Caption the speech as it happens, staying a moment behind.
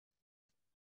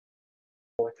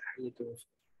وتحية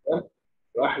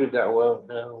وآخر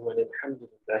دعوانا والحمد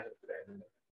لله رب العالمين.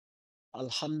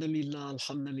 Alhamdulillah,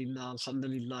 Alhamdulillah,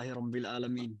 Alhamdulillah, Rabbil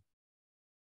Alameen.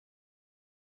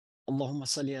 Allahumma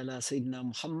salli ala Sayyidina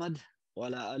Muhammad wa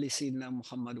ala ali Sayyidina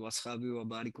Muhammad wa ashabi wa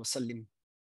barik wa sallim.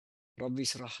 Rabbi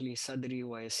shrah li sadri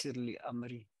wa yassir li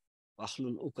amri wa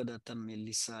ahlul uqdatan min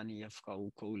lisani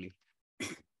yafqahu qawli.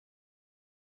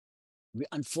 We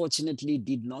unfortunately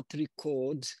did not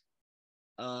record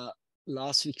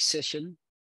last week's session.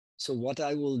 So what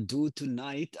I will do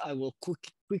tonight, I will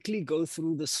quickly go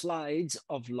through the slides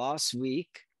of last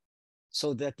week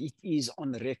so that it is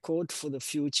on record for the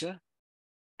future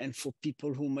and for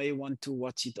people who may want to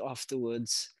watch it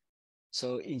afterwards.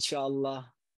 So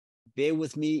inshallah, bear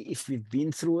with me if we've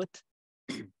been through it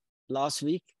last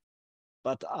week,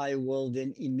 but I will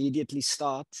then immediately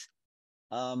start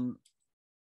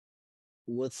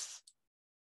with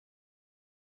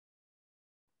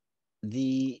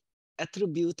the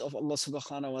attribute of Allah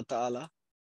subhanahu wa ta'ala,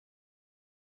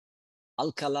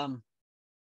 Al-Kalam.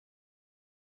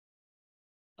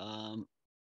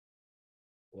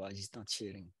 Why is it not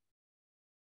sharing?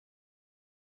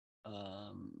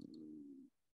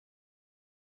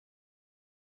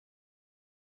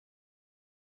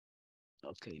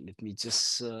 Okay, let me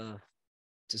just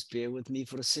bear with me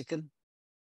for a second.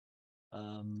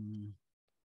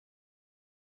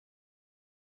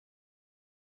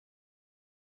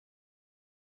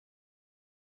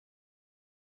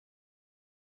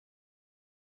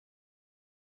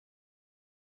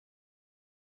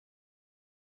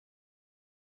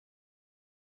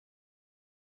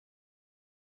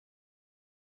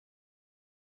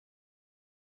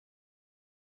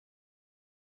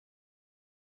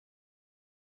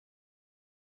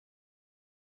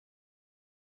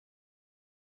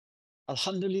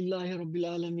 Alhamdulillahi Rabbil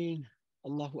Alameen.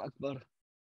 Allahu Akbar.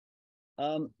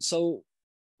 So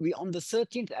we're on the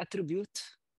 13th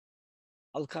attribute,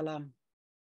 Al-Kalam.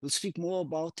 We'll speak more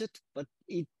about it, but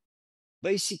it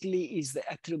basically is the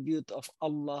attribute of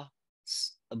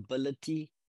Allah's ability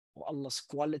or Allah's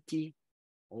quality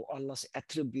or Allah's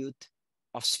attribute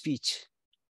of speech.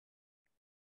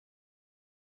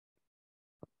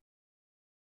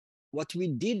 What we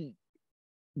did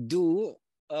do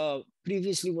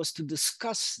previously was to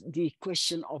discuss the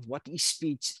question of what is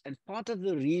speech. And part of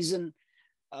the reason,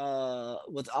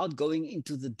 without going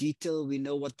into the detail, we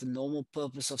know what the normal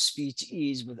purpose of speech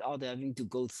is without having to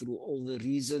go through all the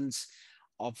reasons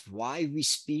of why we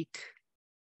speak.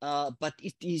 But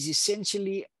it is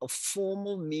essentially a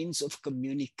formal means of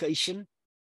communication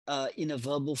in a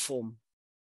verbal form.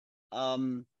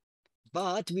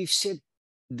 But we've said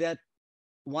that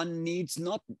one needs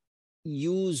not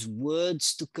use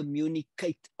words to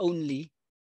communicate only.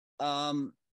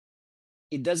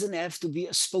 It doesn't have to be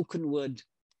a spoken word.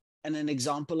 And an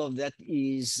example of that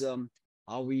is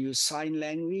how we use sign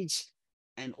language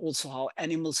and also how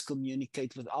animals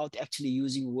communicate without actually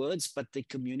using words, but they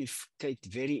communicate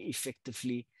very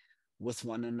effectively with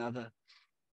one another.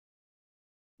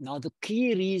 Now, the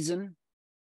key reason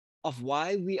of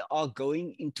why we are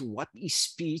going into what is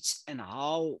speech and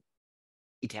how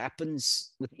it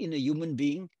happens within a human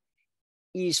being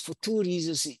is for two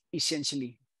reasons,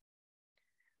 essentially.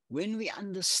 When we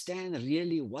understand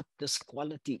really what this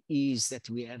quality is that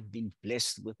we have been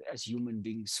blessed with as human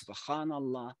beings,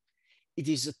 subhanallah, it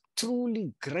is a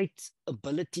truly great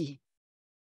ability,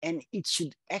 and it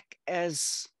should act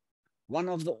as one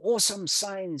of the awesome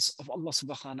signs of Allah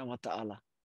subhanahu wa ta'ala,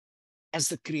 as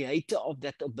the creator of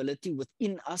that ability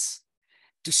within us,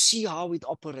 to see how it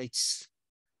operates.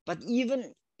 But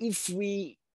even if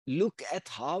we look at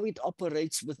how it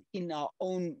operates within our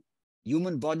own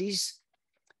human bodies,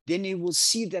 then you will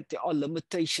see that there are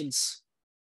limitations.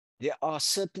 There are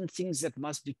certain things that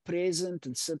must be present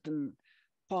and certain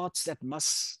parts that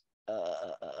must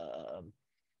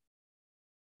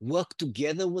work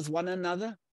together with one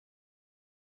another.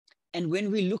 And when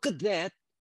we look at that,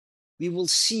 we will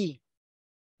see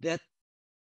that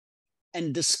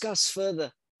and discuss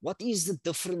further what is the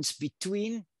difference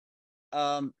between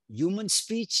human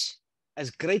speech,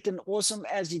 as great and awesome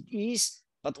as it is,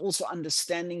 but also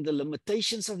understanding the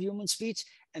limitations of human speech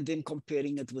and then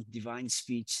comparing it with divine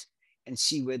speech and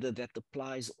see whether that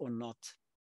applies or not.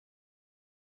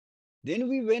 Then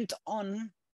we went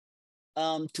on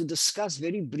to discuss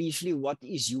very briefly what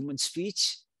is human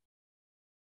speech.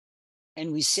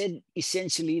 And we said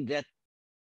essentially that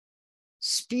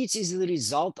speech is the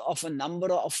result of a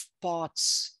number of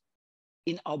parts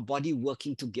in our body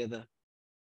working together.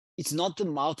 It's not the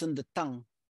mouth and the tongue.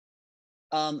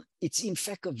 It's in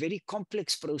fact a very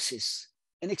complex process,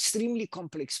 an extremely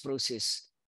complex process.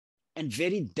 and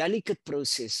very delicate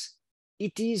process.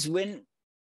 It is when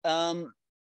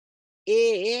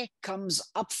air comes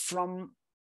up from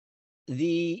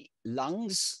the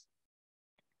lungs,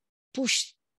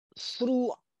 pushed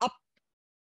through up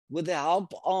with the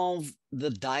help of the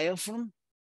diaphragm.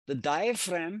 The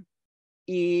diaphragm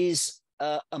is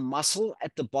a muscle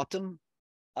at the bottom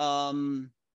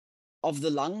of the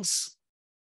lungs.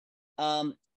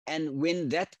 And when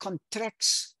that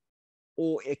contracts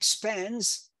or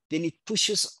expands, then it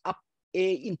pushes up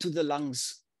air into the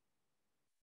lungs.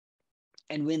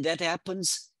 And when that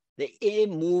happens, the air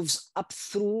moves up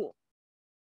through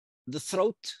the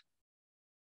throat.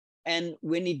 And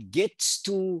when it gets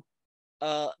to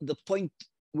the point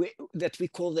that we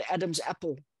call the Adam's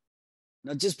apple,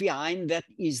 now just behind that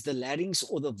is the larynx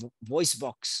or the voice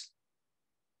box.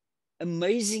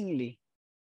 Amazingly,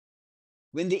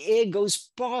 when the air goes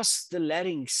past the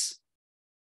larynx,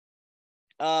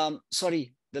 the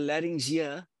larynx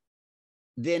here,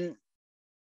 then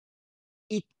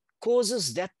it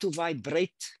causes that to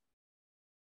vibrate.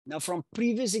 Now, from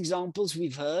previous examples,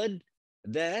 we've heard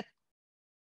that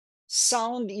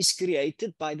sound is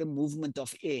created by the movement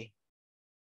of air.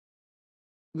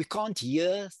 We can't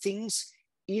hear things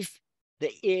if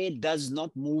the air does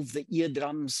not move the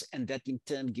eardrums, and that in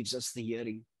turn gives us the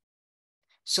hearing.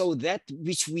 So that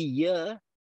which we hear,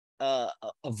 a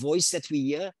voice that we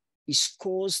hear, is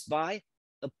caused by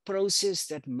a process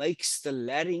that makes the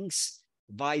larynx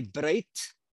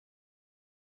vibrate,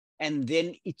 and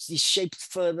then it is shaped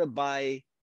further by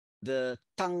the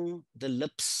tongue, the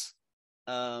lips,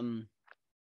 and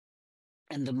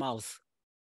the mouth.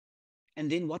 And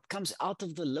then what comes out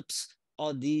of the lips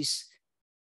are these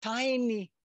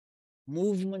tiny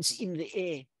movements in the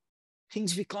air,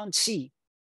 things we can't see.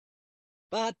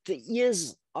 But the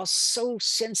ears are so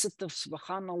sensitive,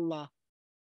 subhanallah.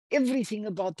 Everything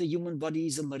about the human body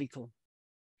is a miracle.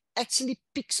 Actually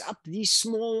picks up these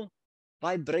small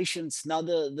vibrations. Now,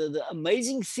 the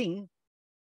amazing thing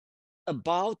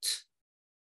about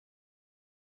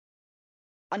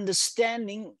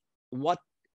understanding what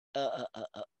a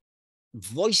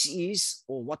voice is,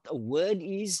 or what a word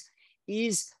is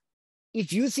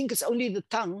if you think it's only the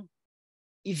tongue,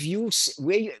 if you,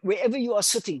 wherever you are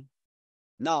sitting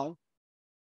now,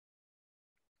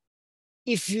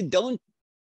 if you don't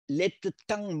let the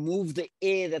tongue move the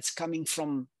air that's coming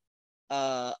from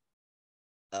the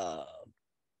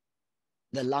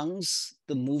lungs,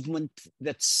 the movement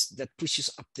that pushes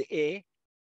up the air,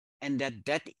 and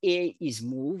that air is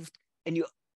moved, and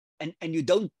you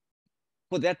don't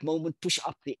for that moment push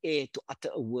up the air to utter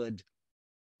a word,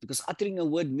 because uttering a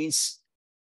word means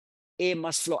air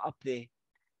must flow up there.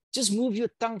 Just move your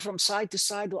tongue from side to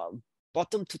side, or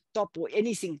bottom to top, or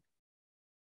anything.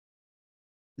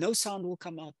 No sound will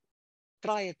come out.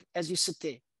 Try it as you sit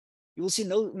there. You will see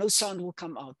no sound will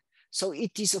come out. So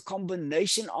it is a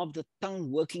combination of the tongue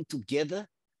working together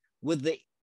with the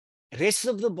rest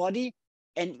of the body,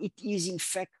 and it is in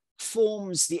fact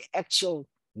forms the actual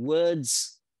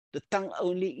words. The tongue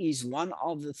only is one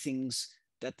of the things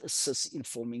that assists in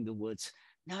forming the words.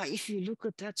 Now, if you look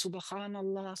at that,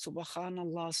 subhanallah,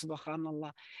 subhanallah,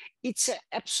 subhanallah, it's an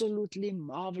absolutely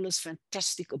marvelous,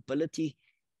 fantastic ability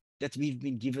that we've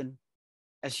been given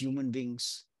as human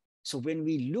beings. So when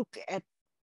we look at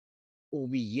or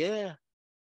we hear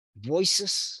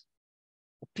voices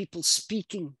or people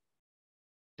speaking,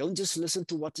 don't just listen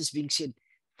to what is being said.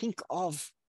 Think of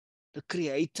the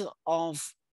creator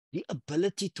of the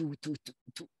ability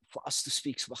for us to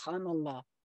speak, subhanallah.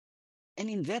 And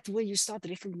in that way, you start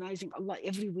recognizing Allah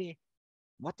everywhere.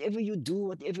 Whatever you do,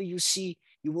 whatever you see,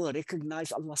 you will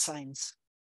recognize Allah's signs.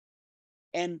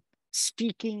 And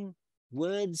speaking,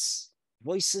 words,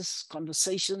 voices,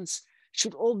 conversations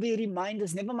should all be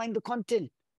reminders. Never mind the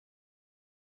content.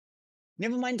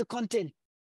 Never mind the content.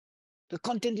 The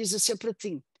content is a separate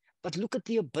thing. But look at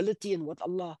the ability and what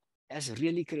Allah has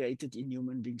really created in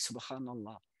human beings,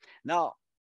 subhanallah. Now,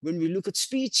 when we look at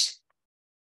speech,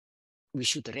 we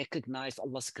should recognize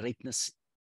Allah's greatness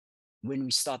when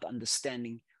we start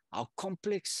understanding how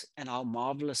complex and how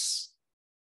marvelous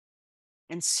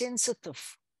and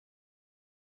sensitive,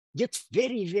 yet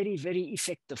very, very, very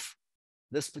effective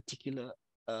this particular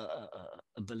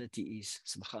ability is,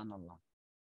 subhanallah.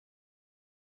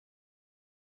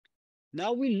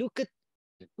 Now we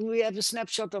have a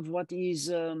snapshot of what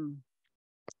is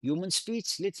human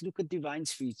speech. Let's look at divine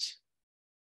speech.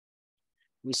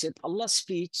 We said Allah's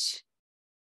speech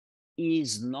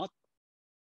is not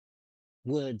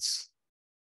words.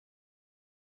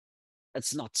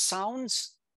 It's not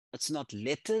sounds. It's not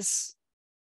letters.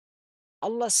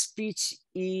 Allah's speech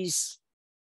is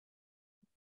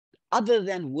other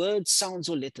than words, sounds,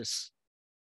 or letters.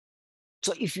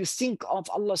 So if you think of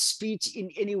Allah's speech in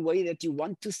any way that you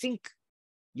want to think,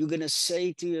 you're going to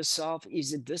say to yourself,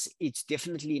 is it this? It's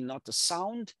definitely not a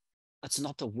sound, it's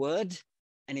not a word,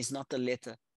 and it's not a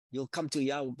letter. You'll come to,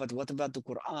 yeah, but what about the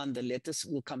Quran, the letters?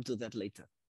 We'll come to that later.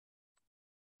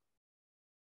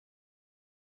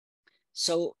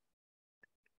 So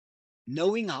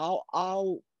knowing how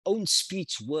our own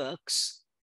speech works,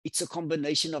 it's a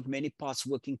combination of many parts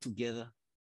working together.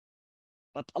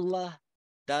 But Allah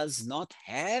does not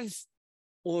have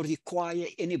or require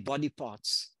any body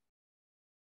parts.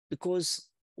 Because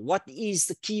what is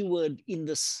the key word in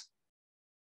this?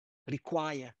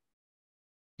 Require.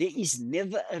 There is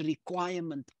never a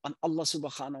requirement on Allah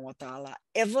subhanahu wa ta'ala,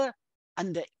 ever,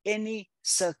 under any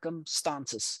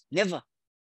circumstances. Never.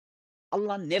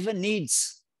 Allah never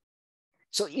needs.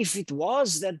 So if it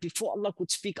was that before Allah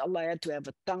could speak, Allah had to have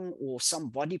a tongue or some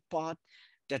body part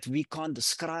that we can't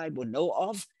describe or know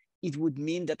of, it would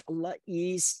mean that Allah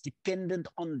is dependent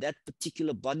on that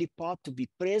particular body part to be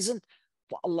present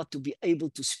for Allah to be able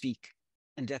to speak.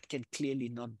 And that can clearly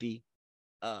not be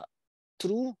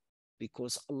true,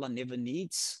 because Allah never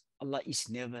needs. Allah is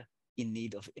never in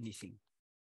need of anything.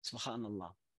 Subhanallah.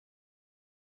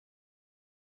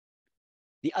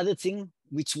 The other thing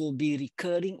which will be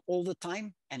recurring all the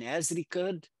time and has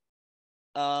recurred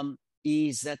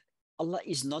is that Allah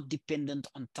is not dependent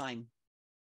on time.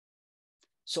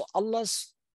 So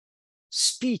Allah's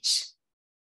speech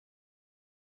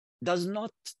does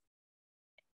not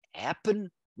happen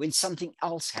when something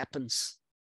else happens.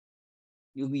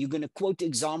 You're going to quote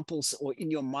examples, or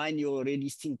in your mind you're already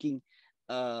thinking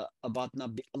about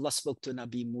Nabi. Allah spoke to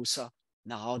Nabi Musa.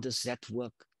 Now how does that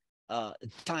work?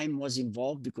 Time was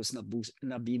involved because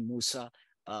Nabi Musa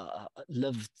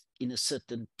lived in a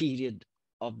certain period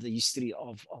of the history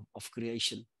of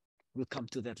creation. We'll come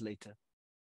to that later.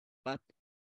 But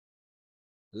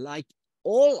like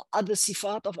all other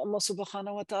sifat of Allah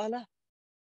subhanahu wa ta'ala,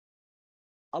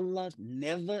 Allah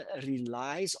never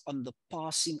relies on the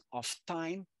passing of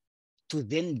time to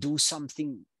then do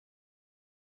something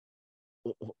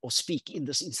or speak in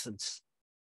this instance.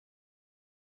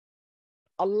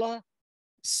 Allah's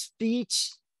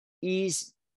speech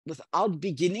is without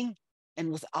beginning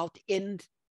and without end,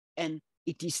 and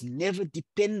it is never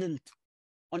dependent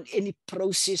on any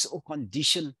process or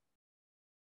condition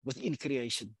within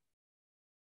creation.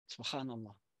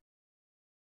 Subhanallah.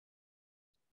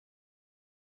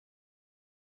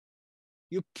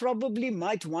 You probably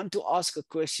might want to ask a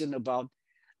question about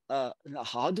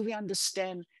how do we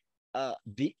understand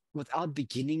without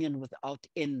beginning and without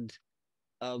end?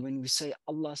 When we say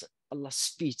Allah's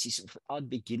speech is without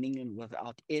beginning and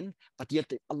without end, but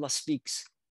yet Allah speaks.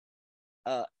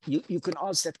 You can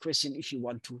ask that question if you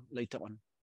want to later on.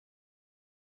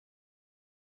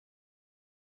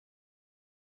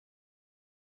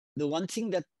 The one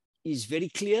thing that is very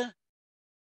clear,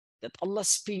 that Allah's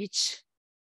speech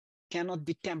cannot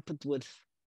be tampered with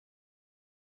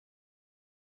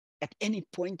at any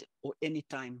point or any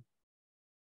time.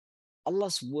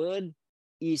 Allah's word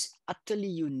is utterly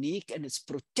unique and it's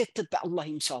protected by Allah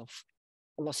himself.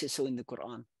 Allah says so in the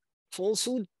Quran.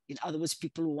 Falsehood, in other words,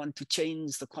 people who want to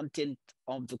change the content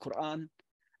of the Quran,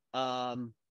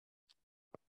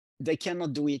 they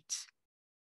cannot do it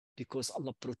because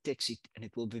Allah protects it, and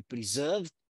it will be preserved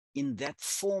in that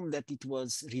form that it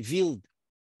was revealed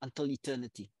until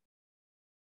eternity.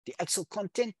 The actual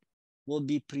content will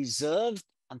be preserved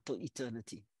until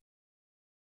eternity.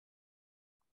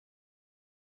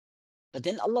 But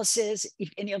then Allah says,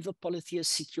 if any of the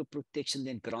polytheists seek your protection,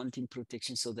 then grant him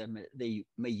protection so that they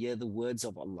may hear the words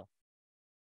of Allah.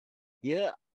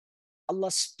 Here,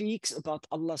 Allah speaks about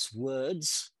Allah's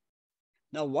words.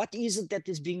 Now, what is it that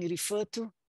is being referred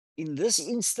to? In this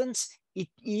instance, it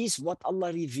is what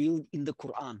Allah revealed in the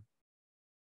Quran.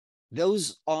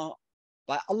 Those are,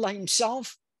 by Allah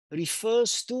himself,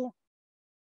 refers to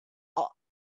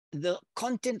the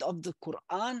content of the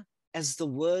Quran as the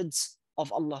words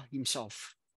of Allah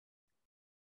himself.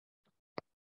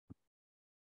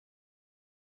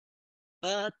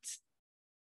 But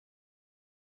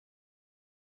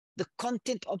the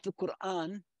content of the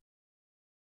Quran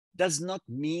does not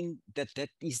mean that that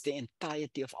is the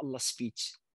entirety of Allah's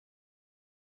speech.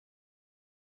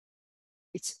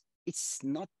 It's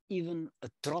not even a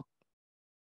drop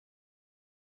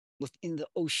within the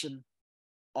ocean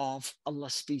of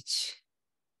Allah's speech.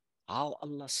 How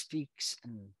Allah speaks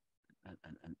and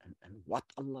what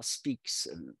Allah speaks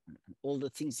and all the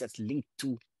things that's linked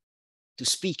to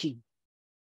speaking.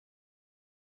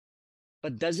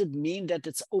 But does it mean that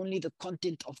it's only the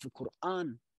content of the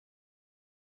Quran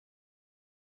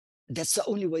That's the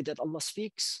only way that Allah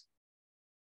speaks.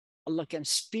 Allah can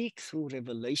speak through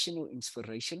revelation or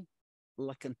inspiration.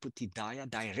 Allah can put hidayah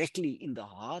directly in the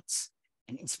hearts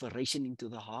and inspiration into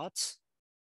the hearts,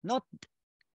 not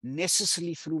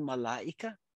necessarily through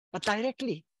malaika, but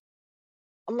directly.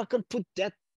 Allah can put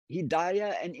that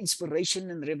hidayah and inspiration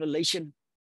and revelation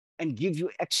and give you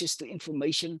access to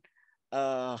information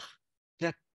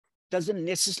that doesn't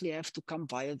necessarily have to come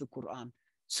via the Quran.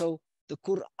 So the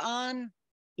Quran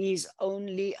is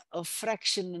only a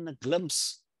fraction and a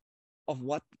glimpse of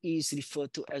what is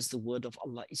referred to as the word of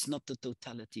Allah. It's not the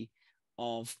totality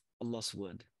of Allah's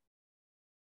word.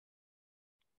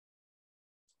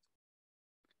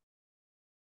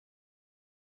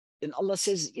 And Allah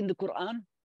says in the Quran,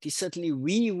 it is certainly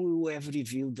we who have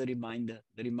revealed the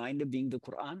reminder being the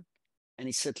Quran, and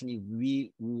it's certainly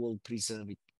we who will preserve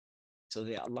it. So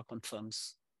there Allah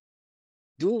confirms,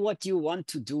 do what you want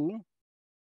to do,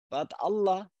 but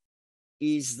Allah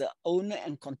is the owner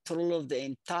and controller of the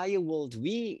entire world.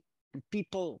 We and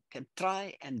people can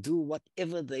try and do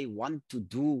whatever they want to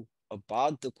do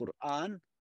about the Quran,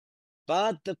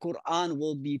 but the Quran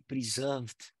will be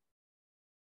preserved.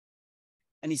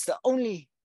 And it's the only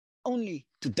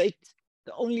to date,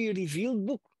 the only revealed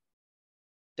book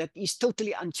that is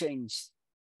totally unchanged,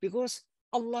 because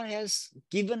Allah has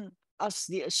given us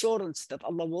the assurance that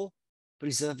Allah will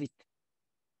preserve it.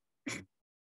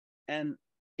 And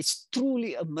it's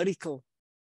truly a miracle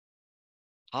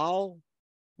how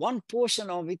one portion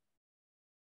of it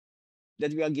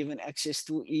that we are given access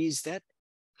to is that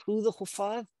through the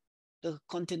Hufaz, the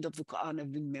content of the Quran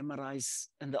have been memorized,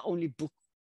 and the only book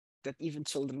that even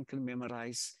children can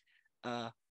memorize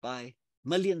by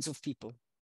millions of people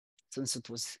since it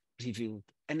was revealed.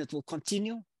 And it will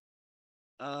continue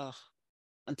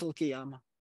until Qiyamah.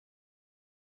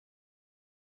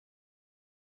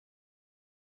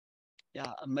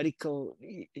 Yeah, a miracle,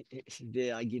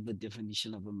 there I give a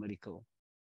definition of a miracle.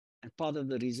 And part of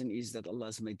the reason is that Allah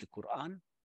has made the Quran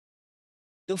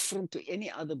different to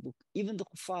any other book. Even the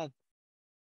Kuffar,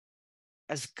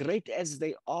 as great as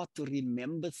they are to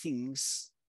remember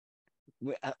things,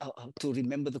 to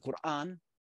remember the Quran,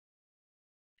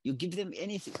 you give them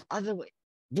anything, other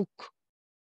book,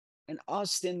 and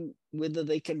ask them whether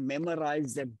they can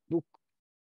memorize that book,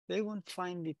 they won't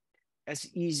find it as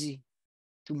easy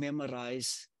to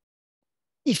memorize,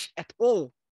 if at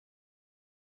all.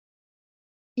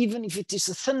 Even if it is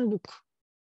a thin book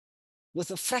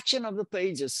with a fraction of the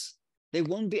pages, they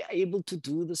won't be able to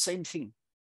do the same thing.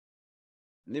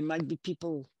 There might be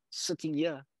people sitting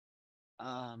here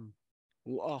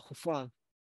who are Hufar,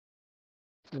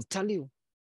 will tell you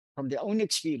from their own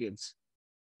experience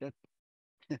that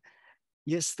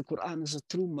yes, the Quran is a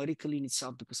true miracle in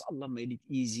itself, because Allah made it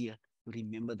easier to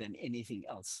remember than anything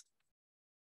else.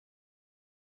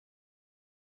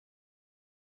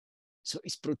 So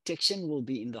its protection will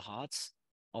be in the hearts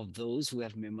of those who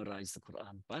have memorized the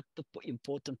Quran. But the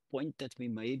important point that we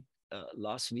made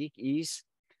last week is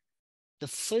the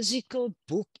physical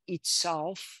book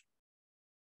itself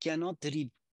cannot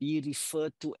be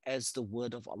referred to as the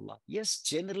word of Allah. Yes,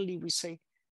 generally we say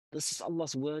this is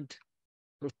Allah's word,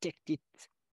 protect it,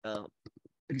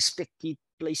 respect it,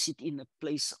 place it in a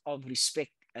place of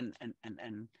respect, and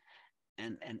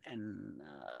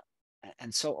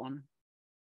so on.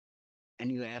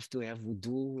 And you have to have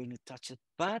wudu when you touch it.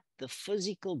 But the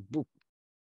physical book,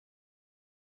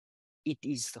 it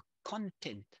is the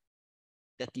content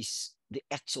that is the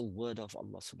actual word of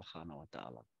Allah subhanahu wa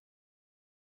ta'ala.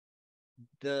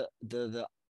 The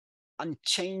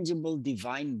unchangeable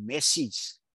divine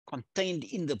message contained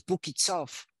in the book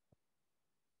itself,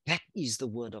 that is the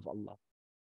word of Allah.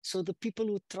 So the people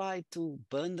who try to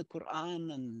burn the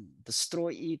Quran and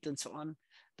destroy it and so on,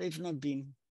 they've not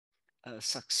been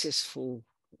successful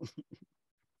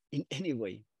in any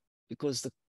way, because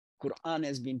the Quran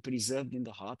has been preserved in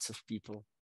the hearts of people,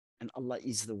 and Allah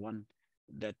is the one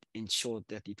that ensured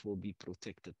that it will be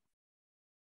protected.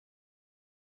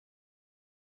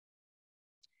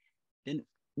 Then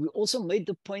we also made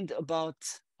the point about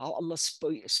how Allah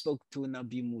spoke to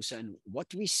Nabi Musa, and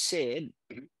what we said,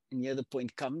 and here the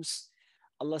point comes,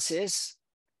 Allah says,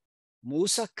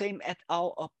 Musa came at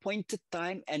our appointed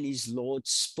time and his Lord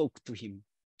spoke to him.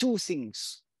 Two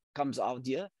things comes out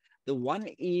here. The one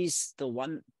is the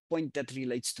one point that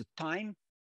relates to time,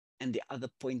 and the other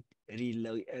point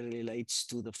relates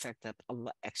to the fact that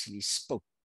Allah actually spoke.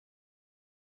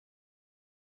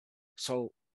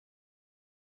 So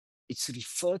it's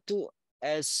referred to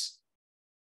as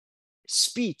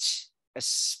speech, as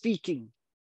speaking.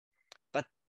 But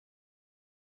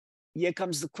here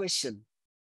comes the question.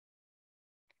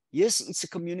 Yes, it's a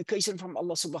communication from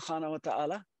Allah subhanahu wa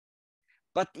ta'ala.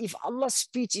 But if Allah's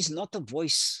speech is not a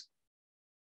voice,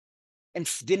 and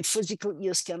then physical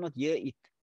ears cannot hear it,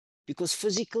 because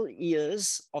physical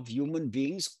ears of human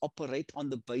beings operate on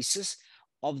the basis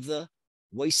of the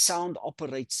way sound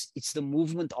operates. It's the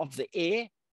movement of the air,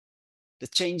 the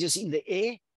changes in the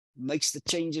air makes the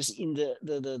changes in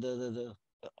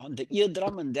on the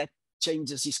eardrum, and that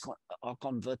changes are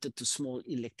converted to small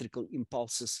electrical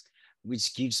impulses,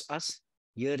 which gives us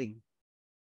hearing.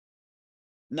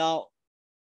 Now,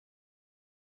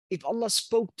 if Allah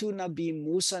spoke to Nabi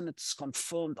Musa and it's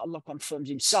confirmed, Allah confirms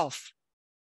himself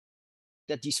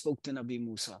that he spoke to Nabi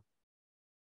Musa,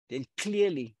 then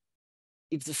clearly,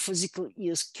 if the physical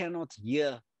ears cannot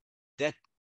hear that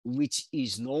which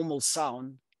is normal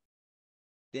sound,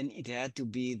 then it had to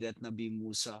be that Nabi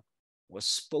Musa was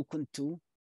spoken to,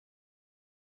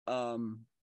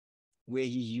 where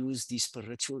he used these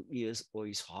spiritual ears or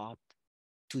his heart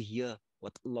to hear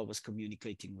what Allah was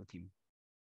communicating with him.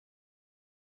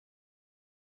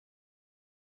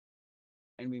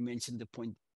 And we mentioned the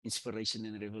point, inspiration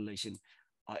and revelation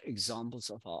are examples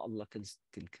of how Allah can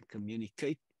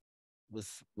communicate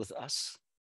with us.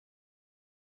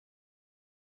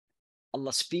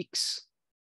 Allah speaks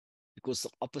because the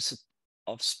opposite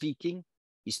of speaking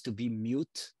is to be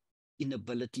mute,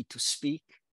 inability to speak,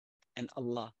 and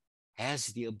Allah has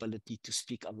the ability to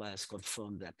speak. Allah has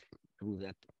confirmed that through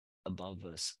that above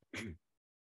verse.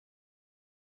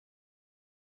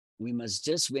 We must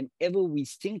just, whenever we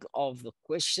think of the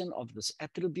question of this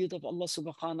attribute of Allah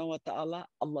subhanahu wa ta'ala,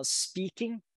 Allah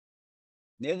speaking,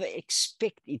 never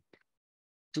expect it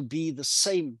to be the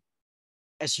same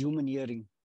as human hearing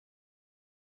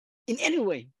in any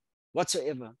way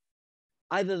whatsoever,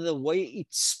 either the way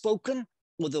it's spoken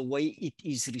or the way it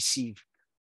is received.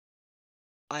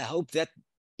 I hope that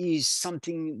is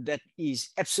something that is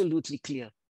absolutely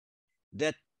clear,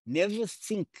 that never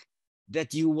think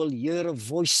that you will hear a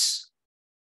voice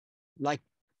like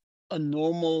a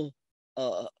normal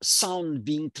sound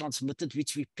being transmitted,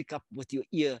 which we pick up with your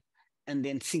ear, and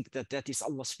then think that that is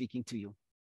Allah speaking to you.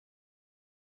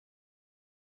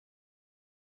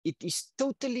 It is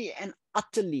totally and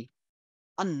utterly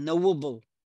unknowable.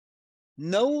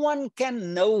 No one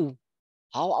can know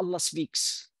how Allah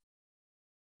speaks.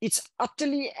 It's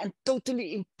utterly and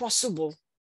totally impossible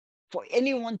for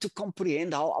anyone to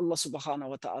comprehend how Allah subhanahu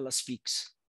wa ta'ala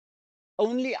speaks.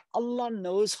 Only Allah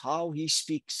knows how he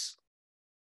speaks.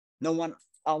 No one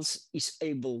else is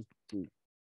able to.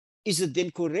 Is it then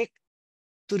correct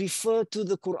to refer to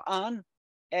the Quran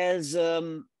as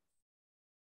the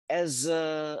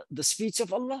speech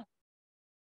of Allah?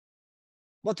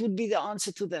 What would be the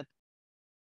answer to that?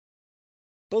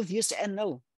 Both yes and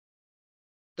no.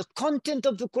 The content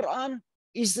of the Quran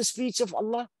is the speech of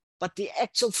Allah, but the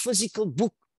actual physical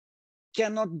book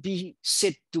cannot be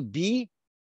said to be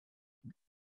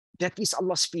that is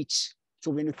Allah's speech.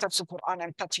 So when you touch the Quran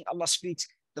and touching Allah's speech,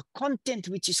 the content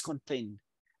which is contained.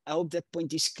 I hope that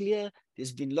point is clear.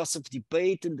 There's been lots of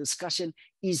debate and discussion.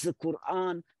 Is the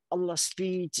Quran Allah's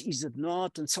speech? Is it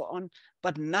not? And so on.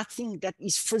 But nothing that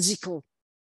is physical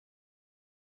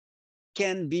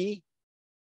can be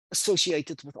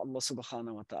associated with Allah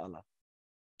subhanahu wa ta'ala,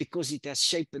 because it has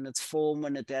shape and its form,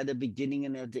 and it had a beginning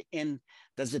and at the end.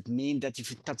 Does it mean that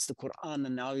if you touch the Quran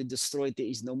and now you destroy it, there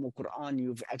is no more Quran,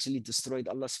 you've actually destroyed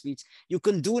Allah's speech? You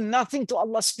can do nothing to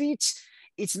Allah's speech.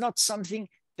 It's not something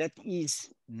that is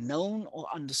known or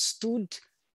understood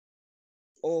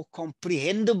or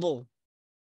comprehensible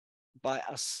by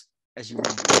us as human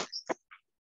beings.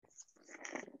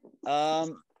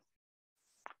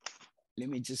 Let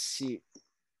me just see.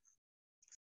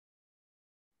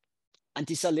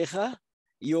 Auntie Saleha,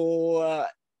 your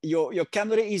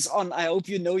camera is on. I hope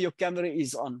you know your camera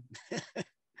is on.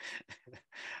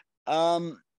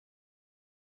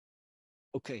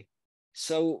 Okay,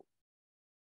 so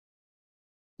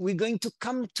we're going to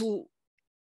come to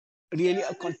really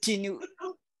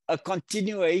a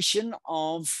continuation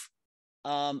of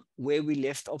where we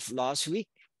left off last week.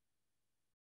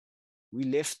 We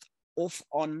left off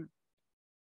on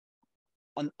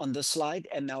the slide,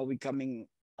 and now we're coming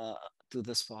to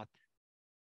this part.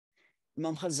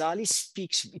 Imam Ghazali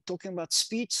speaks, we're talking about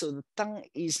speech, so the tongue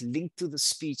is linked to the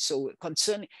speech. So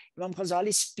concerning, Imam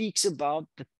Ghazali speaks about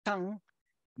the tongue,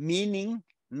 meaning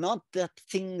not that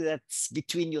thing that's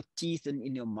between your teeth and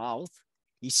in your mouth.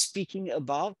 He's speaking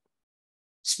about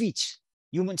speech,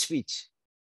 human speech.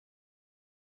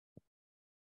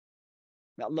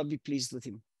 May Allah be pleased with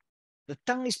him. The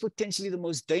tongue is potentially the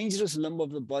most dangerous limb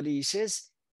of the body, he says,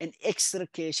 and extra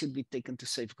care should be taken to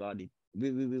safeguard it.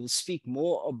 We will speak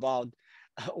more about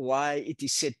why it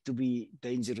is said to be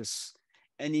dangerous.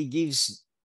 And he gives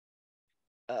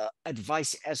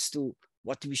advice as to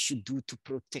what we should do to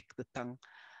protect the tongue.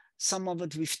 Some of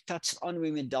it we've touched on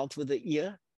when we dealt with the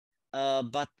ear,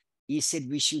 but he said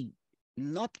we should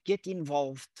not get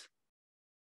involved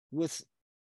with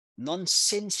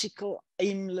nonsensical,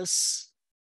 aimless,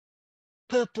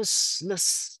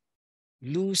 purposeless,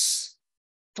 loose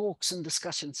talks and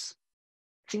discussions,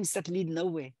 things that lead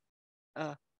nowhere.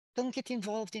 Don't get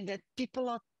involved in that. People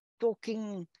are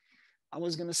talking, I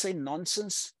was going to say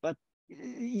nonsense, but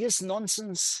yes,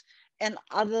 nonsense and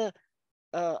other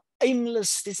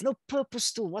aimless. There's no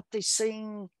purpose to what they're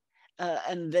saying,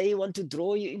 and they want to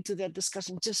draw you into that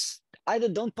discussion. Just either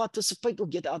don't participate or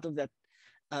get out of that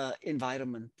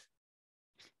environment.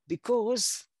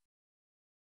 Because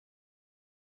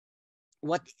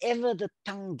whatever the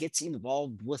tongue gets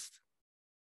involved with,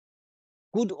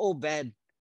 good or bad,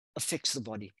 affects the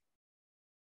body.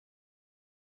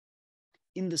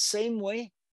 In the same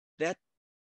way that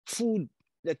food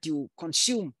that you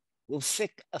consume will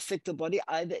affect the body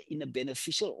either in a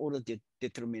beneficial or a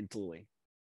detrimental way.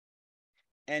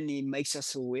 And he makes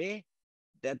us aware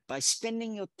that by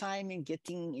spending your time in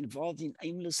getting involved in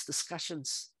aimless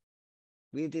discussions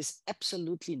where there's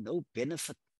absolutely no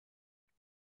benefit,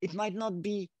 it might not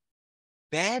be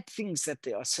bad things that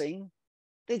they are saying.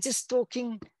 They're just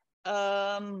talking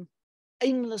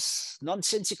aimless,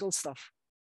 nonsensical stuff.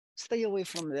 Stay away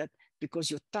from that,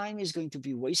 because your time is going to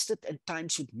be wasted, and time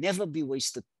should never be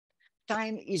wasted.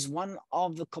 Time is one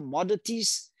of the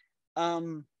commodities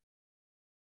that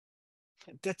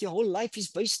your whole life is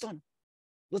based on.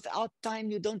 Without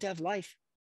time, you don't have life.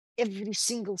 Every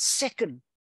single second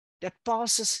that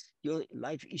passes, your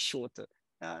life is shorter.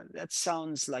 That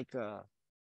sounds like a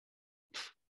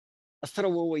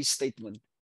throwaway statement.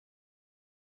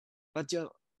 But your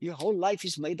whole life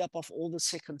is made up of all the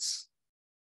seconds.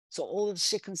 So all the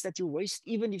seconds that you waste,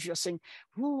 even if you're saying,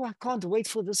 oh, I can't wait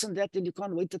for this and that, and you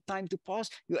can't wait the time to pass,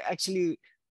 you're actually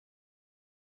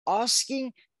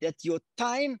asking that your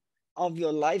time of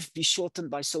your life be shortened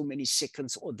by so many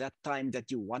seconds, or that time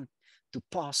that you want to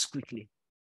pass quickly.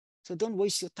 So don't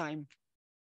waste your time.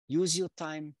 Use your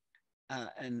time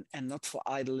and not for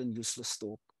idle and useless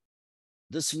talk.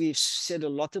 This we've said a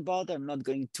lot about. I'm not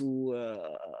going to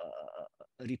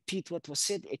repeat what was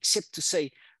said, except to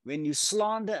say, when you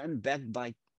slander and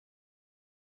backbite,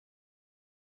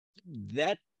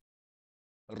 that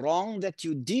wrong that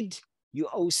you did, you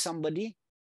owe somebody,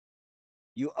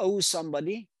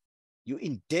 you're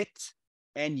in debt,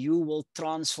 and you will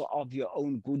transfer of your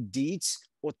own good deeds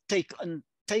or take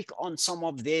on some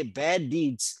of their bad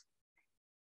deeds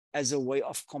as a way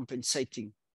of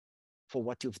compensating for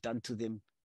what you've done to them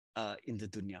in the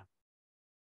dunya.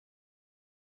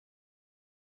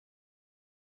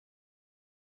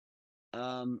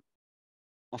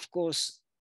 Of course,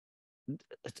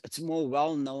 it's more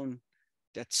well known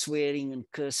that swearing and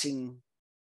cursing,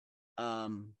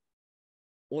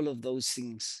 all of those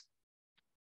things,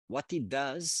 what it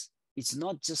does, it's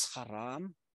not just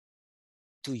haram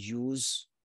to use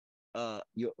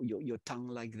your tongue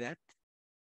like that,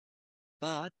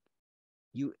 but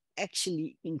you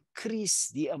actually increase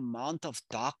the amount of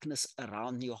darkness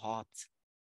around your heart.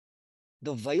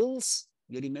 The veils,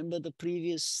 you remember the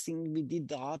previous thing we did,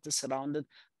 the heart is surrounded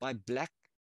by black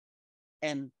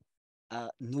and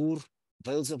nur,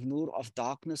 veils of nur, of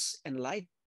darkness and light.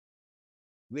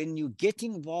 When you get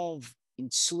involved in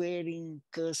swearing,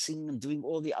 cursing, and doing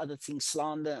all the other things,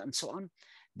 slander and so on,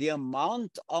 the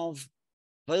amount of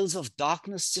veils of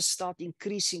darkness just start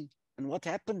increasing. And what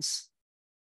happens?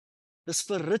 The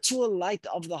spiritual light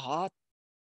of the heart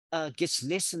gets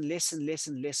less and less and less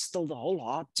and less, till the whole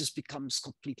heart just becomes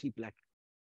completely black.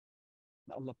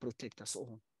 May Allah protect us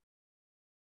all.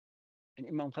 And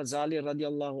Imam Ghazali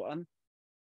radiallahu an,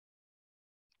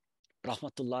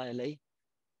 rahmatullahi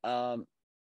alayh,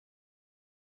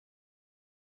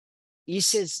 he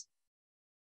says,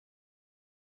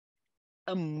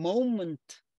 a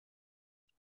moment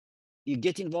you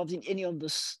get involved in any of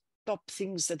the top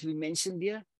things that we mentioned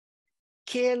here,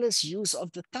 careless use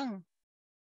of the tongue,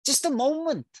 just a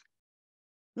moment,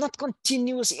 not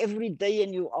continuous every day,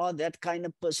 and you are that kind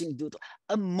of person, do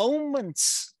a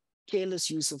moment's careless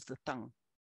use of the tongue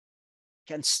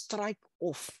can strike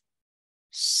off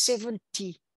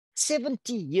 70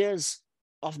 years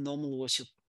of normal worship.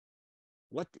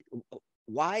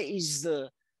 Why is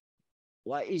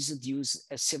it used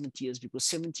as 70 years? Because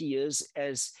 70 years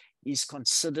is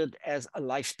considered as a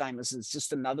lifetime. It's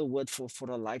just another word for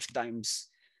a lifetime's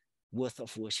worth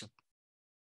of worship.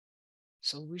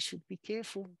 So we should be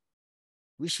careful.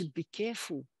 We should be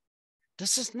careful.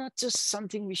 This is not just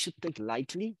something we should take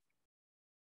lightly.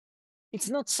 It's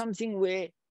not something where,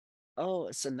 oh,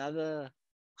 it's another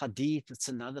hadith, it's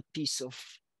another piece of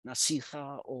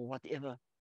nasiha or whatever.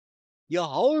 Your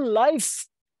whole life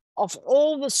of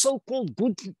all the so-called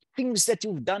good things that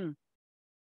you've done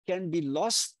can be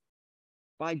lost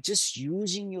by just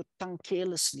using your tongue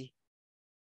carelessly.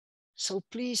 So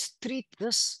please treat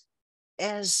this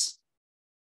as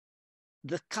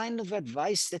the kind of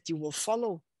advice that you will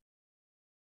follow,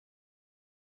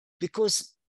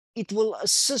 because it will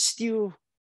assist you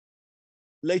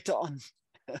later on.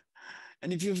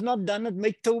 And if you've not done it,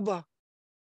 make tawbah.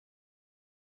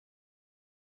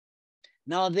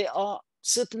 Now, there are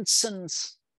certain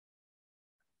sins,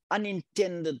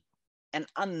 unintended and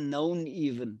unknown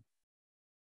even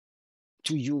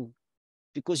to you,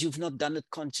 because you've not done it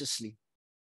consciously.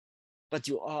 But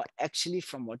you are actually,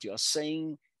 from what you are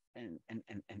saying and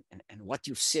what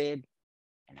you've said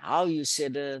and how you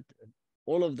said it,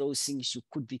 all of those things, you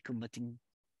could be committing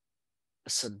a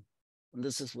sin. And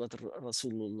this is what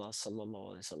Rasulullah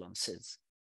sallallahu alaihi wasallam says.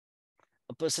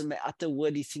 A person may utter a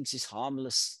word he thinks is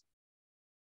harmless,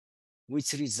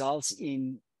 which results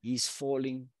in his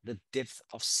falling the depth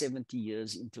of 70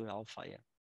 years into hellfire.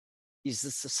 Is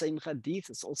this the same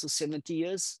hadith? It's also 70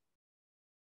 years.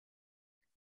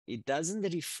 It doesn't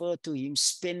refer to him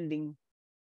spending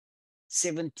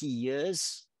 70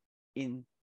 years in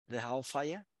the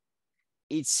hellfire.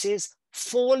 It says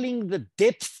falling the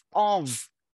depth of.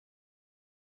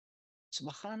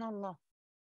 Subhanallah.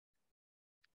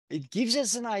 It gives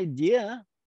us an idea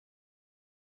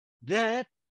that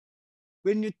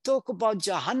when you talk about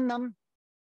Jahannam,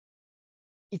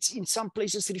 it's in some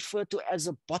places referred to as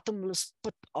a bottomless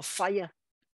pit of fire.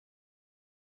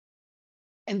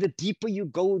 And the deeper you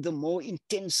go, the more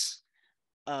intense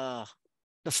the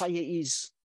fire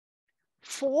is.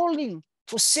 Falling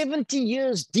for 70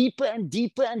 years deeper and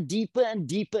deeper and deeper and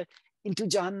deeper into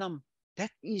Jahannam.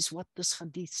 That is what this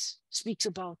hadith speaks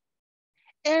about.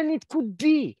 And it could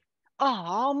be a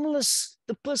harmless,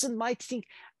 the person might think,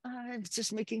 I'm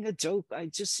just making a joke. I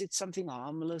just said something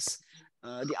harmless.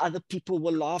 The other people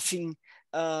were laughing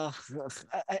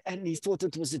and he thought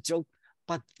it was a joke.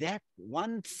 But that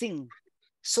one thing,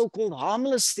 so-called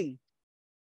harmless thing,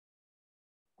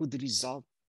 could result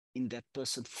in that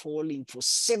person falling for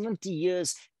 70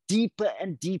 years deeper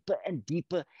and deeper and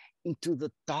deeper into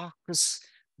the darkest,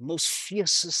 most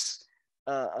fiercest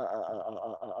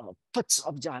pits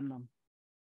of Jahannam.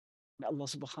 May Allah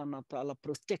subhanahu wa ta'ala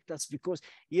protect us, because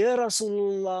here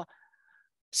Rasulullah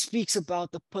speaks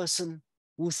about the person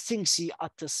who thinks he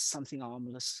utters something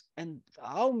harmless. And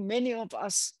how many of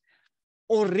us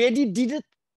already did it,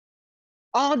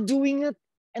 are doing it,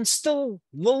 and still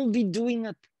will be doing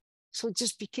it? So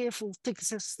just be careful. Take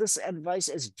this advice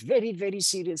as very, very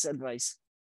serious advice.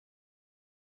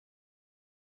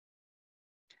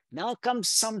 Now comes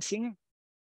something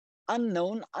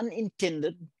unknown,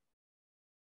 unintended.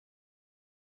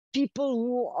 People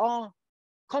who are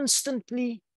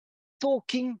constantly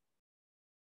talking,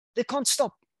 they can't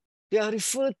stop. They are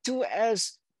referred to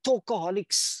as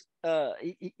talkaholics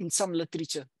in some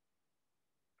literature.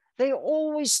 They're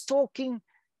always talking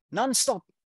non-stop.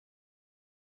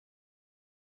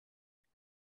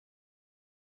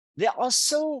 They are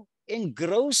so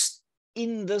engrossed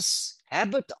in this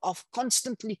habit of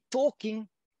constantly talking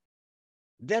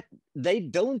that they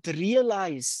don't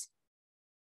realize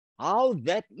how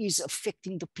that is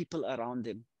affecting the people around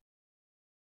them.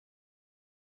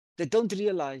 They don't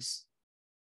realize.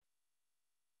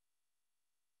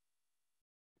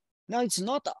 Now, it's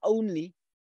not only,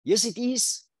 yes, it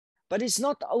is, but it's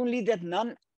not only that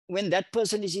when that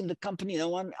person is in the company, no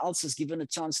one else is given a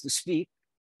chance to speak.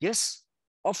 Yes,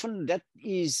 often that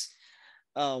is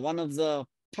one of the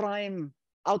prime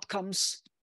outcomes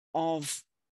of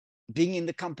being in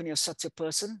the company of such a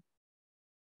person.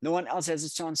 No one else has a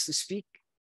chance to speak.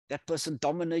 That person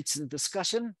dominates the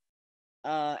discussion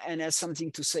and has something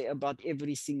to say about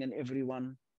everything and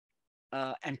everyone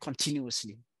and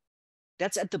continuously.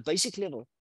 That's at the basic level.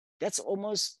 That's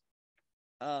almost,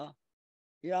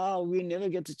 yeah, we never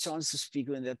get the chance to speak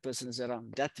when that person is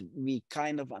around. That we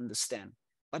kind of understand.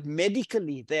 But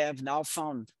medically, they have now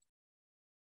found,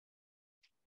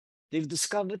 they've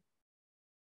discovered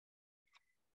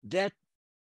that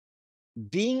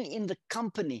being in the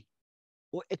company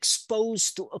or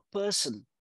exposed to a person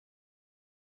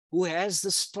who has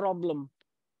this problem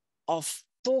of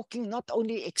talking not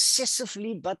only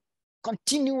excessively, but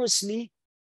continuously,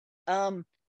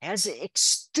 has an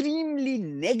extremely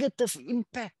negative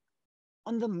impact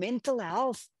on the mental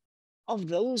health of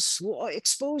those who are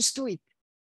exposed to it.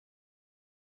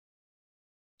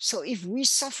 So if we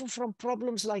suffer from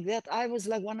problems like that, I was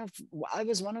one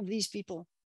of these people.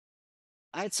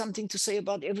 I had something to say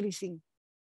about everything.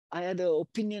 I had an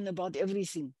opinion about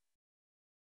everything.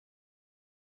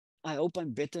 I hope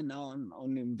I'm better now, and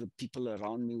only the people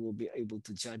around me will be able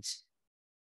to judge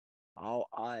how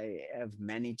I have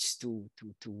managed to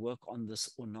work on this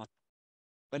or not.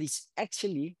 But it's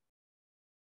actually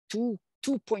two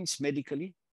points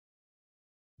medically.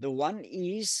 The one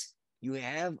is you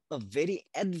have a very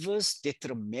adverse,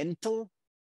 detrimental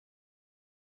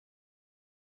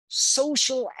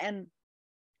social and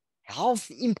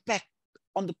health impact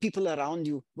on the people around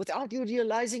you without you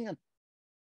realizing it.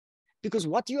 Because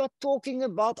what you are talking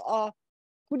about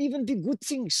could even be good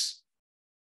things,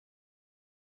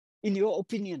 in your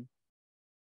opinion.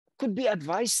 Could be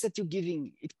advice that you're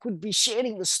giving. It could be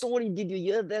sharing the story. Did you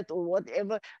hear that or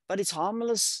whatever? But it's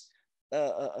harmless.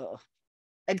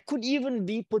 It could even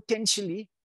be potentially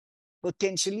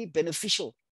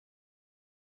beneficial.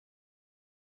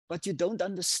 But you don't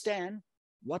understand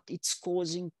what it's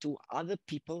causing to other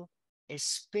people,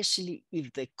 especially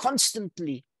if they're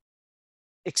constantly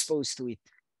exposed to it.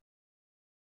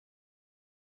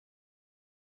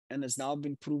 And it's now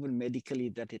been proven medically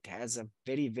that it has a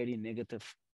very, very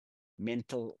negative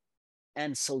mental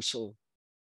and social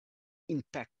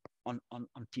impact on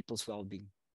people's well-being.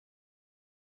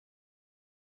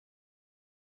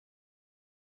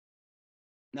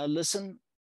 Now listen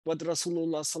what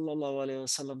Rasulullah sallallahu alaihi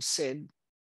wasallam said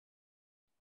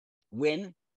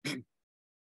when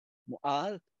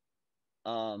Mu'adh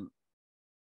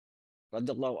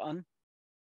radiallahu an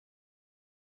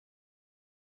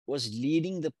was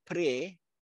leading the prayer,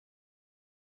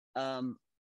 and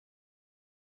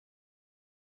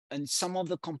some of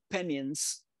the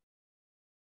companions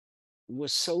were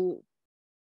so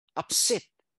upset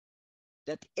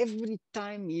that every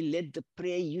time he led the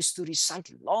prayer, he used to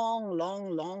recite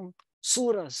long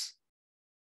surahs,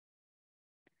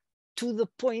 to the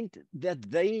point that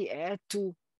they had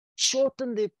to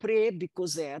shorten their prayer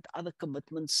because they had other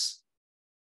commitments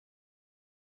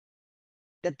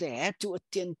that they had to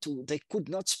attend to. They could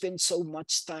not spend so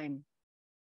much time.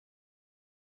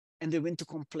 And they went to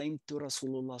complain to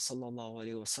Rasulullah sallallahu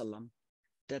alaihi wasallam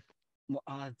that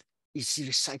Mu'adh is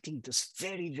reciting this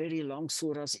very, very long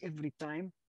surahs every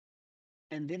time.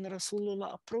 And then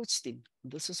Rasulullah approached him.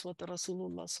 This is what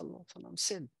Rasulullah sallallahu alaihi wasallam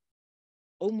said.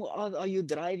 Oh Mu'adh, are you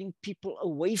driving people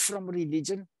away from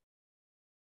religion?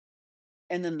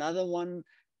 And another one,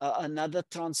 another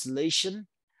translation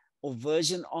or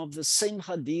version of the same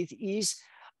hadith is,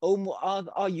 oh Mu'adh,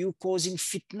 are you causing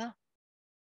fitna?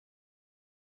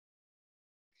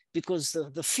 Because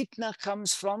the fitna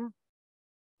comes from,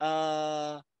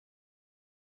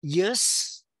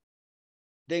 yes,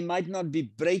 they might not be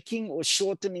breaking or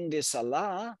shortening their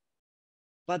salah,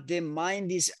 but their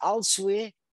mind is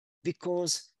elsewhere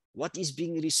because what is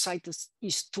being recited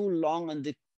is too long and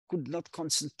they could not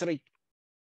concentrate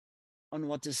on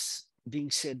what is being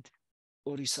said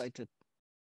or recited.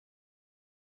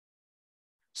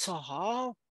 So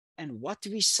how and what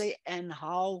we say and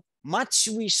how much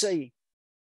we say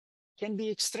can be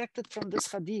extracted from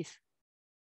this hadith.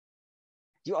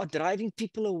 You are driving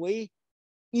people away,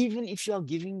 even if you are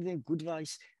giving them good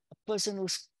advice. A person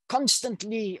who's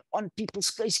constantly on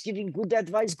people's case, giving good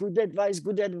advice,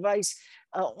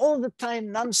 all the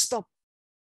time, non-stop,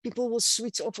 people will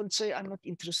switch off and say, I'm not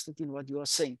interested in what you are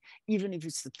saying, even if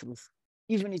it's the truth,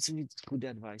 even if it's good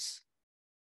advice.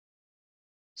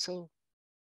 So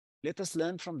let us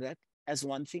learn from that as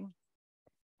one thing.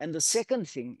 And the second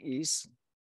thing is,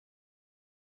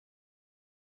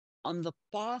 on the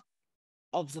path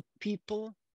of the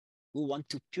people who want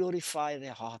to purify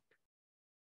their heart.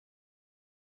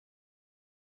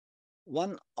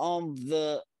 One of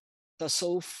the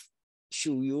Tasawwuf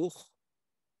shuyukh,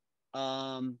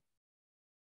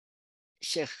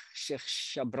 Sheikh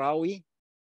Shabrawi,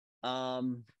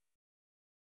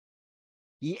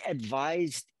 he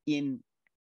advised in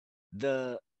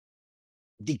the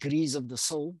Degrees of the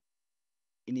Soul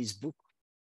in his book.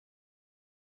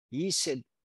 He said,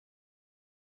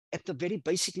 at the very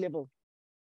basic level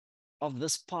of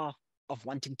this path of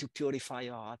wanting to purify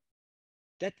your heart,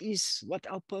 that is what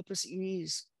our purpose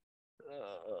is,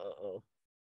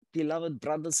 beloved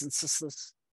brothers and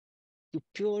sisters, to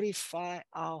purify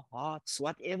our hearts.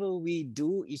 Whatever we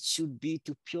do, it should be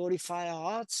to purify our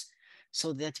hearts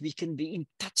so that we can be in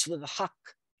touch with the haqq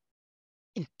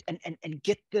and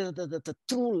get the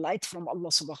true light from Allah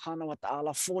subhanahu wa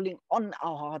ta'ala falling on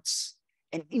our hearts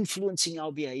and influencing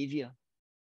our behavior.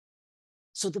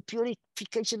 So the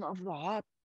purification of the heart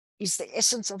is the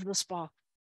essence of this path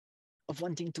of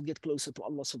wanting to get closer to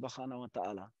Allah subhanahu wa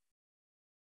ta'ala.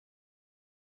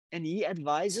 And he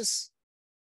advises,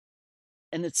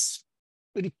 and it's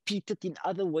repeated in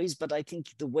other ways, but I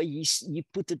think the way he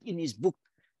put it in his book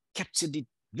captured it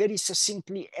very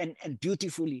succinctly and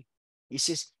beautifully. He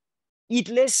says, eat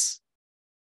less,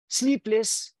 sleep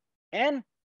less, and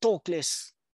talk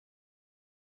less.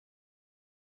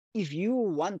 If you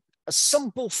want a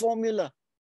simple formula,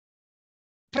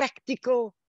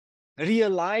 practical,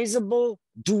 realizable,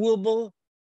 doable,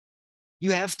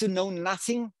 you have to know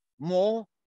nothing more.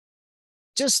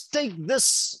 Just take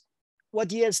this,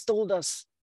 what he has told us.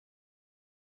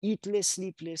 Eat less,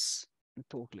 sleep less, and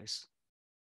talk less.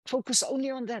 Focus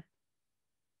only on that.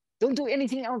 Don't do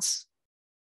anything else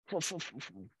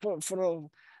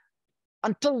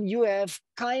until you have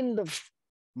kind of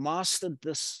mastered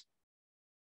this.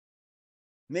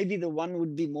 Maybe the one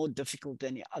would be more difficult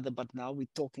than the other, but now we're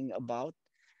talking about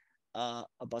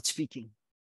speaking.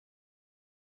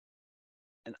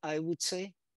 And I would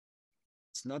say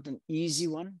it's not an easy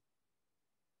one.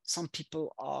 Some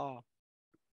people are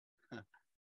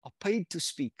paid to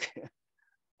speak.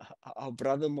 Our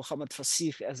brother Muhammad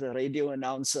Fasif, as a radio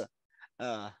announcer,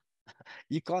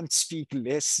 he can't speak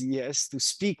less. He has to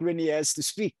speak when he has to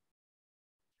speak.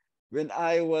 When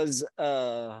I was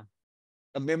a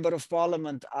member of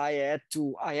parliament, I had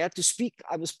to speak.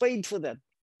 I was paid for that.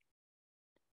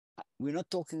 We're not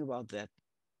talking about that.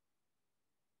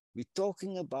 We're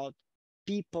talking about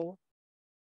people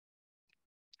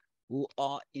who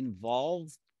are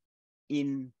involved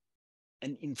in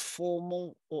an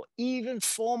informal or even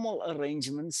formal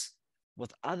arrangements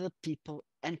with other people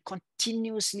and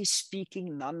continuously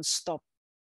speaking non-stop.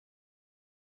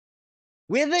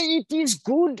 Whether it is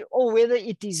good or whether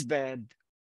it is bad,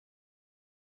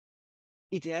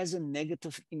 it has a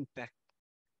negative impact.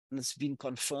 And it's been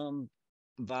confirmed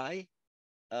by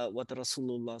what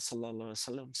Rasulullah sallallahu alaihi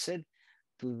wasallam said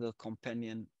to the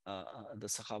companion, the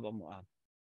Sahaba Mu'ad.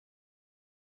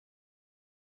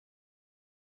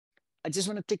 I just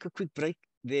want to take a quick break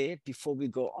there before we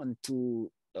go on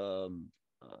to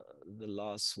the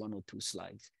last one or two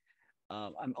slides.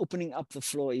 I'm opening up the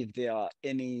floor if there are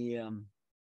any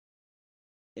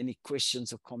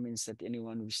questions or comments that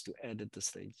anyone wishes to add at this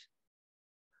stage.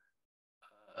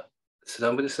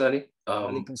 Salam Salie.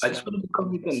 I just wanted to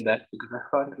comment on that because I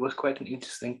found it was quite an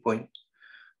interesting point.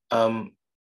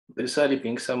 Salie,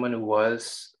 being someone who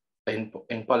was in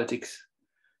politics,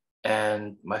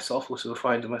 and myself also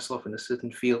find myself in a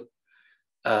certain field,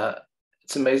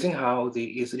 it's amazing how there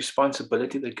is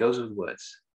responsibility that goes with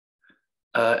words.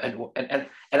 And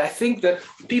I think that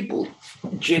people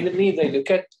generally, they look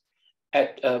at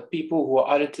people who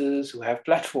are auditors, who have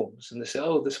platforms, and they say,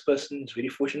 oh, this person is very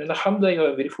fortunate. And alhamdulillah, you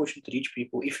are very fortunate to reach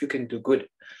people if you can do good.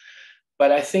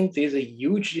 But I think there's a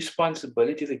huge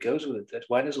responsibility that goes with it, that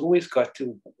one has always got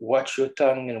to watch your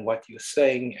tongue and what you're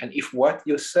saying. And if what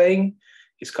you're saying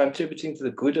is contributing to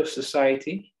the good of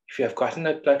society, if you have gotten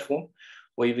that platform,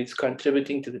 or if it's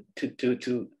contributing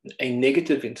to a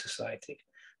negative in society,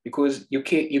 because you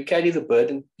carry the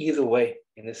burden either way,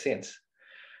 in a sense.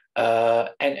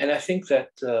 And I think that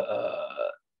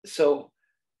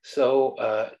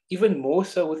even more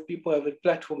so with people who have a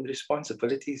platform, the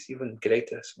responsibility is even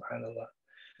greater, subhanAllah.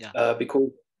 Yeah.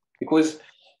 Because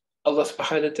Allah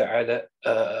subhanahu wa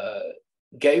ta'ala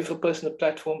gave a person a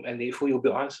platform, and therefore you'll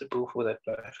be answerable for that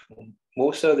platform,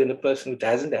 more so than a person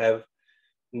who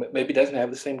maybe doesn't have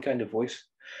the same kind of voice.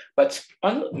 But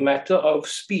on the matter of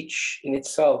speech in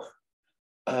itself,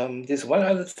 there's one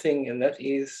other thing, and that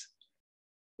is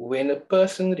when a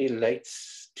person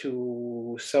relates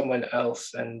to someone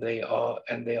else and they are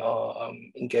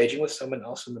engaging with someone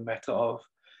else in the matter of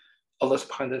Allah subhanahu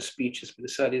wa ta'ala's speech, as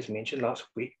Salie has mentioned last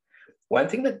week, one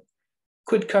thing that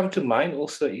could come to mind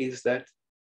also is that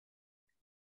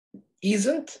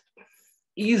isn't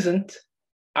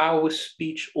our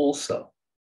speech also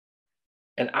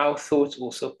and our thoughts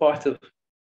also part of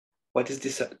what is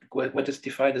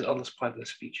defined as Allah subhanahu wa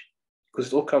ta'ala's speech? Because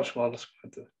it all comes from Allah subhanahu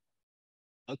wa ta'ala.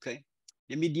 Okay,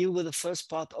 let me deal with the first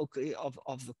part, okay,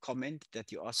 of the comment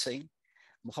that you are saying.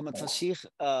 Muhammad Fasih,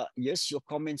 yes, your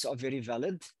comments are very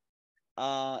valid,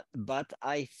 but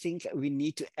I think we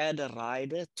need to add a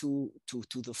rider to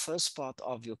the first part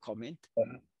of your comment.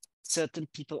 Certain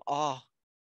people are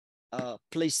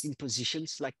placed in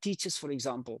positions like teachers, for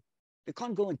example. They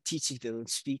can't go and teach if they don't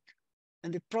speak,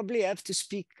 and they probably have to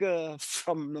speak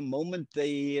from the moment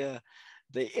they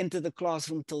enter the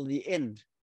classroom till the end.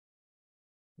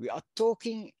 We are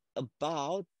talking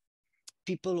about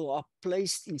people who are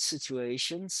placed in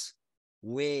situations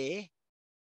where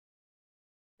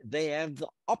they have the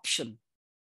option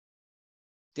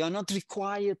They are not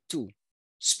required to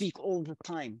speak all the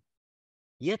time.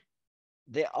 Yet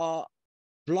they are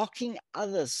blocking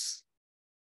others.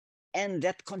 And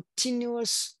that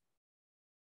continuous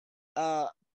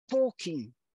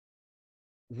talking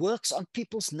works on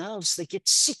people's nerves. They get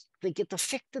sick, they get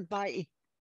affected by it.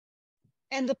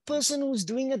 And the person who's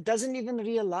doing it doesn't even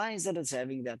realize that it's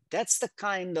having that. That's the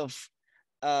kind of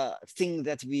thing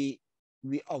that we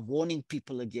are warning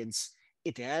people against.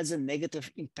 It has a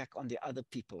negative impact on the other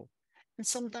people. And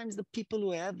sometimes the people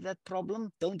who have that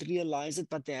problem don't realize it,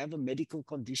 but they have a medical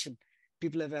condition.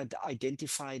 People have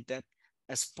identified that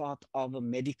as part of a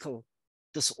medical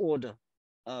disorder,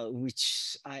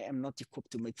 which I am not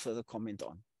equipped to make further comment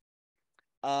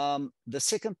on. The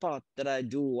second part that I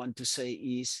do want to say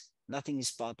is nothing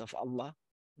is part of Allah.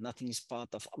 Nothing is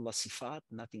part of Allah's sifat.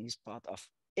 Nothing is part of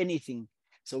anything.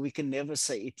 So we can never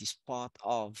say it is part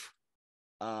of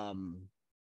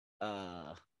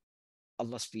Allah's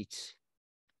speech.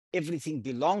 Everything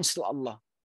belongs to Allah.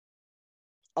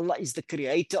 Allah is the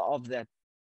creator of that.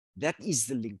 That is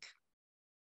the link.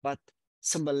 But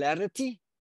similarity,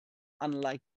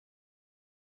 unlike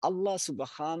Allah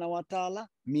subhanahu wa ta'ala,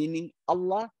 meaning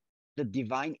Allah, the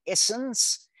divine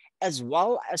essence, as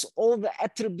well as all the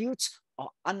attributes, are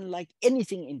unlike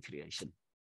anything in creation.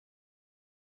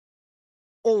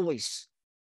 Always.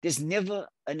 There's never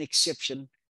an exception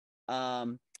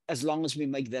as long as we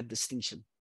make that distinction.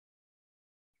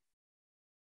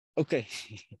 Okay.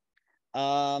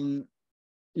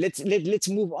 Let's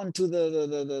move on to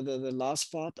the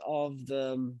last part of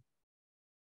the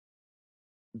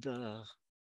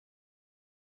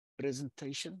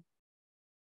presentation.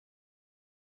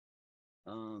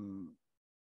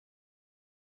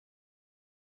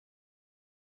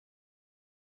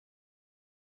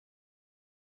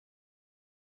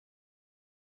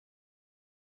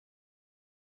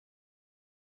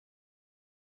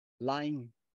 Lying.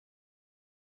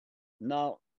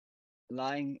 Now,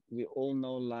 lying, we all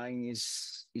know lying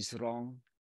is wrong.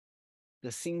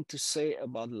 The thing to say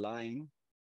about lying,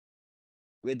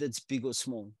 whether it's big or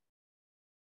small,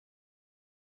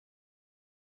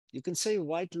 you can say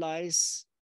white lies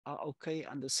are okay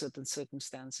under certain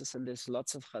circumstances, and there's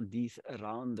lots of hadith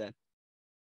around that.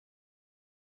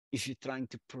 If you're trying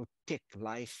to protect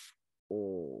life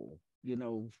or,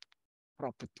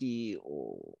 property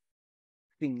or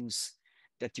things,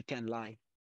 that you can lie.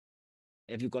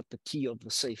 Have you got the key of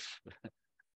the safe?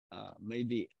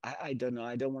 Maybe, I don't know.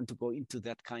 I don't want to go into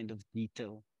that kind of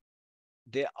detail.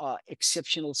 There are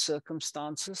exceptional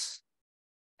circumstances,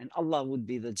 and Allah would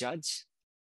be the judge.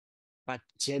 But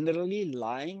generally,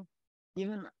 lying,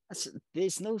 even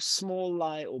there's no small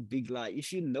lie or big lie.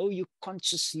 If you know you're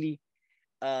consciously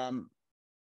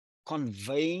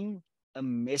conveying a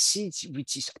message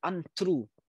which is untrue,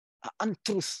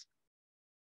 untruth.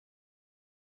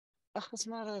 It's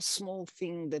not a small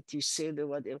thing that you said or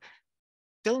whatever.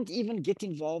 Don't even get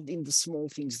involved in the small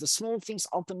things. The small things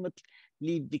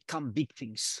ultimately become big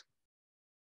things.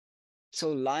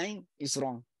 So lying is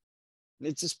wrong.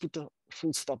 Let's just put a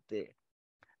full stop there.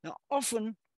 Now,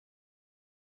 often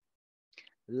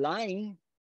lying,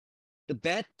 the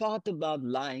bad part about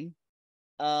lying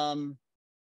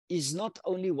is not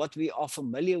only what we are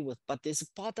familiar with, but there's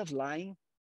a part of lying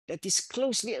that is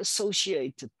closely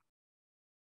associated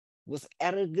with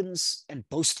arrogance and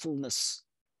boastfulness.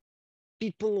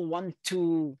 People want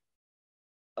to,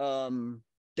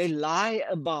 they lie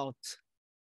about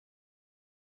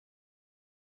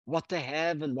what they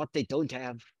have and what they don't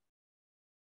have.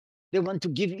 They want to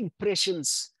give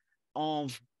impressions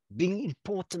of being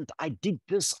important. I did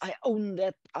this, I own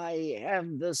that, I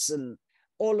have this, and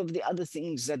all of the other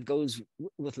things that goes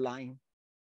with lying,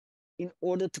 in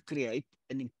order to create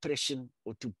an impression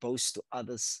or to boast to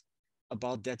others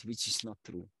about that which is not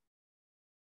true.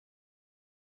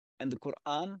 And the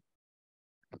Quran,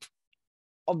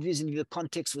 obviously the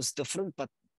context was different, but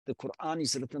the Quran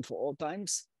is written for all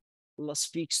times. Allah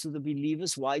speaks to the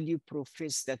believers, why do you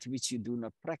profess that which you do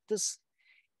not practice?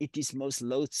 It is most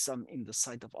loathsome in the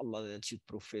sight of Allah that you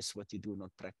profess what you do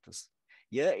not practice.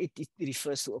 Yeah, it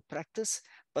refers to a practice,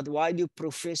 but why do you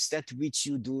profess that which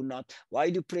you do not? Why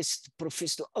do you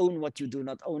profess to own what you do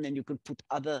not own? And you can put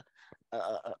other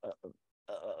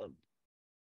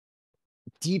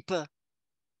deeper,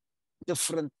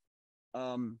 different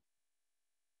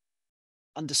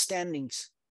understandings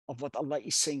of what Allah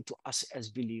is saying to us as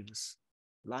believers.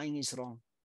 Lying is wrong.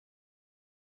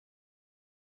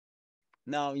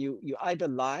 Now, you either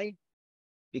lie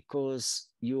because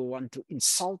you want to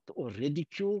insult or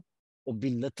ridicule or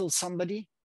belittle somebody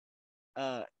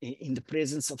in the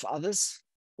presence of others,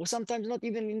 or sometimes not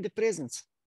even in the presence.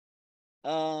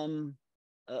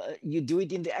 You do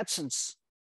it in the absence.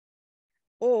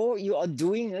 Or you are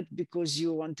doing it because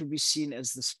you want to be seen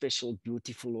as the special,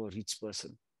 beautiful, or rich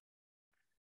person.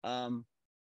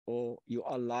 Or you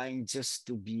are lying just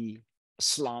to be a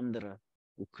slanderer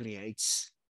who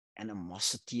creates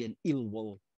animosity and ill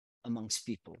will amongst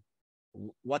people.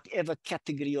 Whatever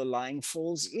category your lying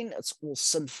falls in, it's all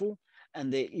sinful,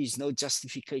 and there is no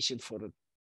justification for it.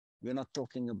 We're not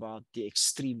talking about the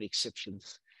extreme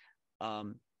exceptions.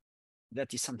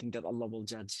 That is something that Allah will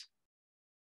judge.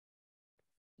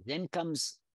 Then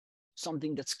comes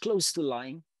something that's close to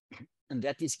lying, and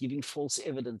that is giving false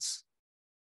evidence.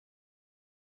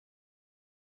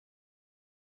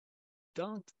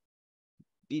 Don't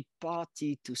be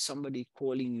party to somebody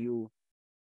calling you,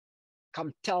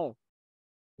 come tell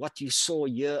what you saw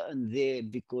here and there,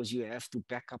 because you have to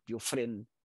back up your friend,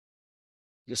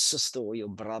 your sister, or your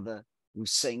brother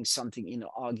who's saying something in an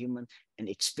argument and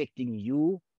expecting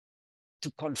you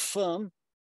to confirm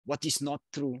what is not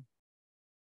true.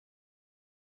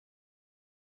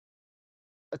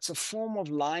 It's a form of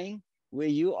lying where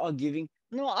you are giving,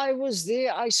 no, I was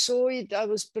there, I saw it, I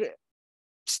was.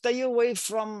 Stay away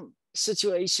from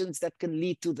situations that can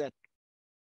lead to that.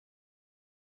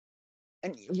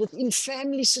 And within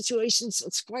family situations,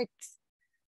 it's quite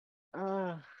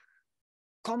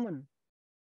common.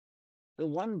 The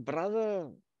one brother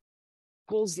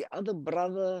calls the other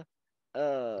brother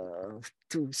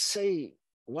to say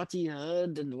what he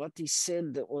heard and what he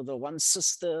said, or the one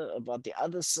sister about the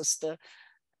other sister.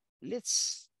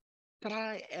 Let's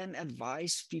try and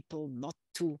advise people not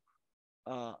to,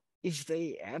 if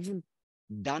they haven't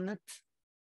done it,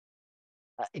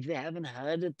 if they haven't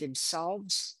heard it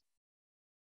themselves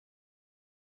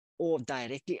or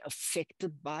directly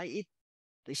affected by it,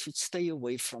 they should stay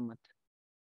away from it.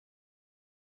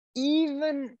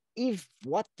 Even if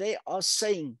what they are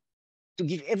saying to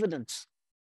give evidence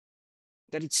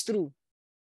that it's true.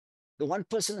 The one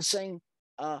person is saying,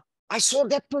 I saw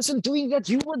that person doing that,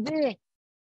 you were there.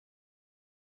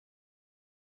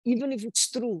 Even if it's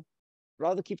true,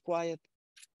 rather keep quiet.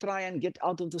 Try and get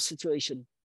out of the situation.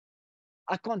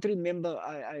 I can't remember.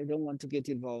 I don't want to get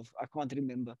involved. I can't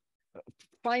remember.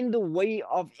 Find a way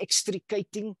of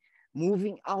extricating,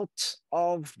 moving out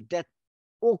of that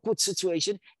awkward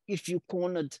situation if you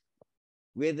cornered,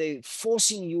 where they're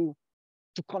forcing you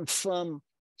to confirm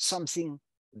something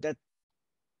that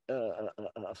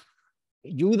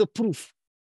you the proof.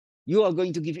 You are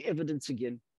going to give evidence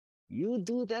again. You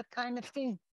do that kind of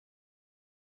thing.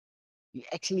 You're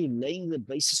actually laying the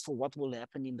basis for what will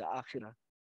happen in the akhirah,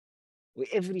 where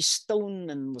every stone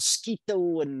and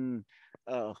mosquito and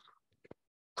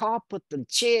carpet and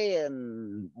chair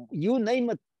and you name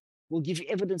it will give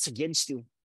evidence against you.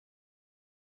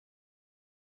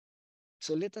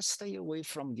 So let us stay away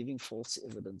from giving false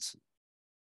evidence.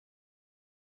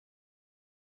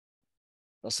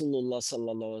 Rasulullah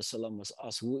sallallahu alaihi wasallam was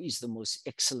asked, who is the most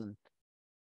excellent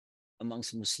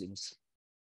amongst Muslims?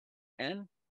 And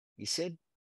he said,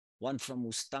 one from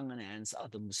whose tongue and hands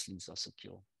other Muslims are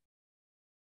secure.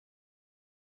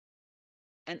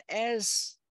 And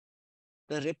as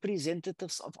the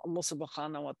representatives of Allah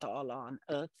subhanahu wa ta'ala on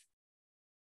earth,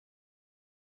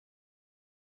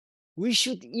 we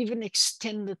should even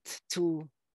extend it to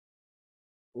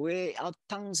where our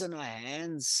tongues and our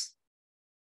hands,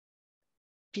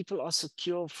 people are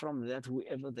secure from that,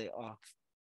 whoever they are,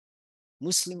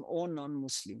 Muslim or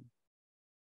non-Muslim.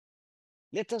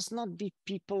 Let us not be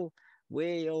people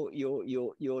where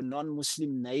your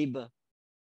non-Muslim neighbor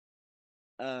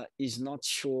is not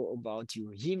sure about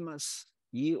you.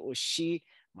 He or she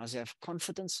must have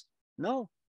confidence. No.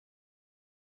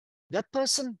 That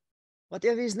person,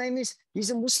 whatever his name is, he's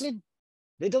a Muslim.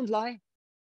 They don't lie.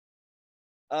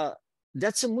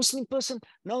 That's a Muslim person.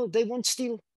 No, they won't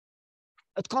steal.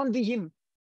 It can't be him.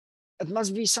 It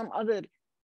must be some other.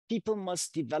 People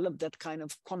must develop that kind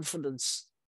of confidence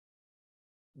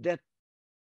that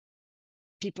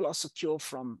people are secure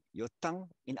from your tongue.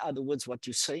 In other words, what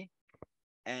you say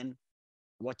and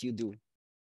what you do.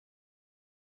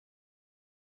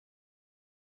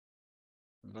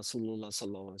 Rasulullah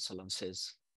sallallahu alaihi wasallam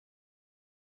says,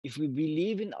 if we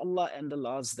believe in Allah and the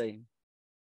last day,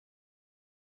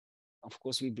 of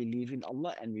course we believe in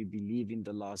Allah and we believe in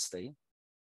the last day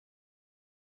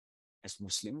as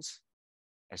Muslims,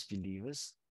 as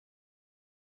believers,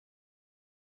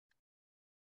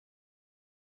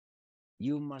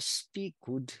 you must speak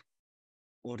good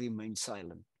or remain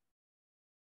silent.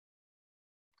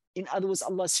 In other words,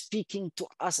 Allah is speaking to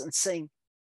us and saying,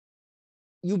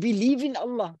 you believe in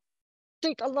Allah,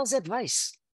 take Allah's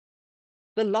advice.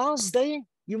 The last day,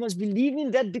 you must believe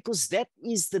in that, because that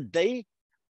is the day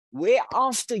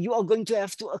whereafter you are going to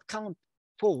have to account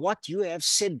for what you have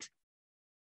said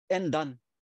and done.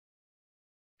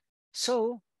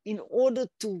 So, in order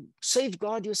to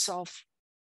safeguard yourself,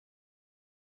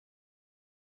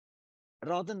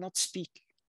 rather not speak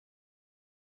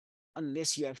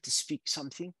unless you have to speak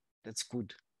something that's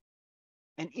good.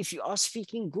 And if you are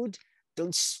speaking good,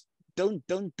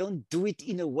 don't do it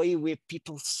in a way where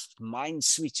people's minds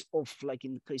switch off, like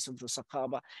in the case of the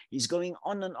Sahaba. He's going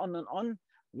on and on and on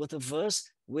with a verse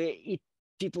where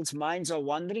people's minds are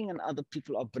wandering and other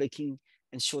people are breaking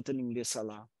and shortening their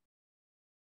salah.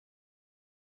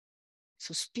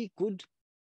 So speak good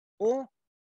or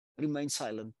remain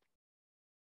silent,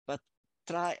 but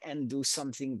try and do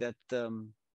something that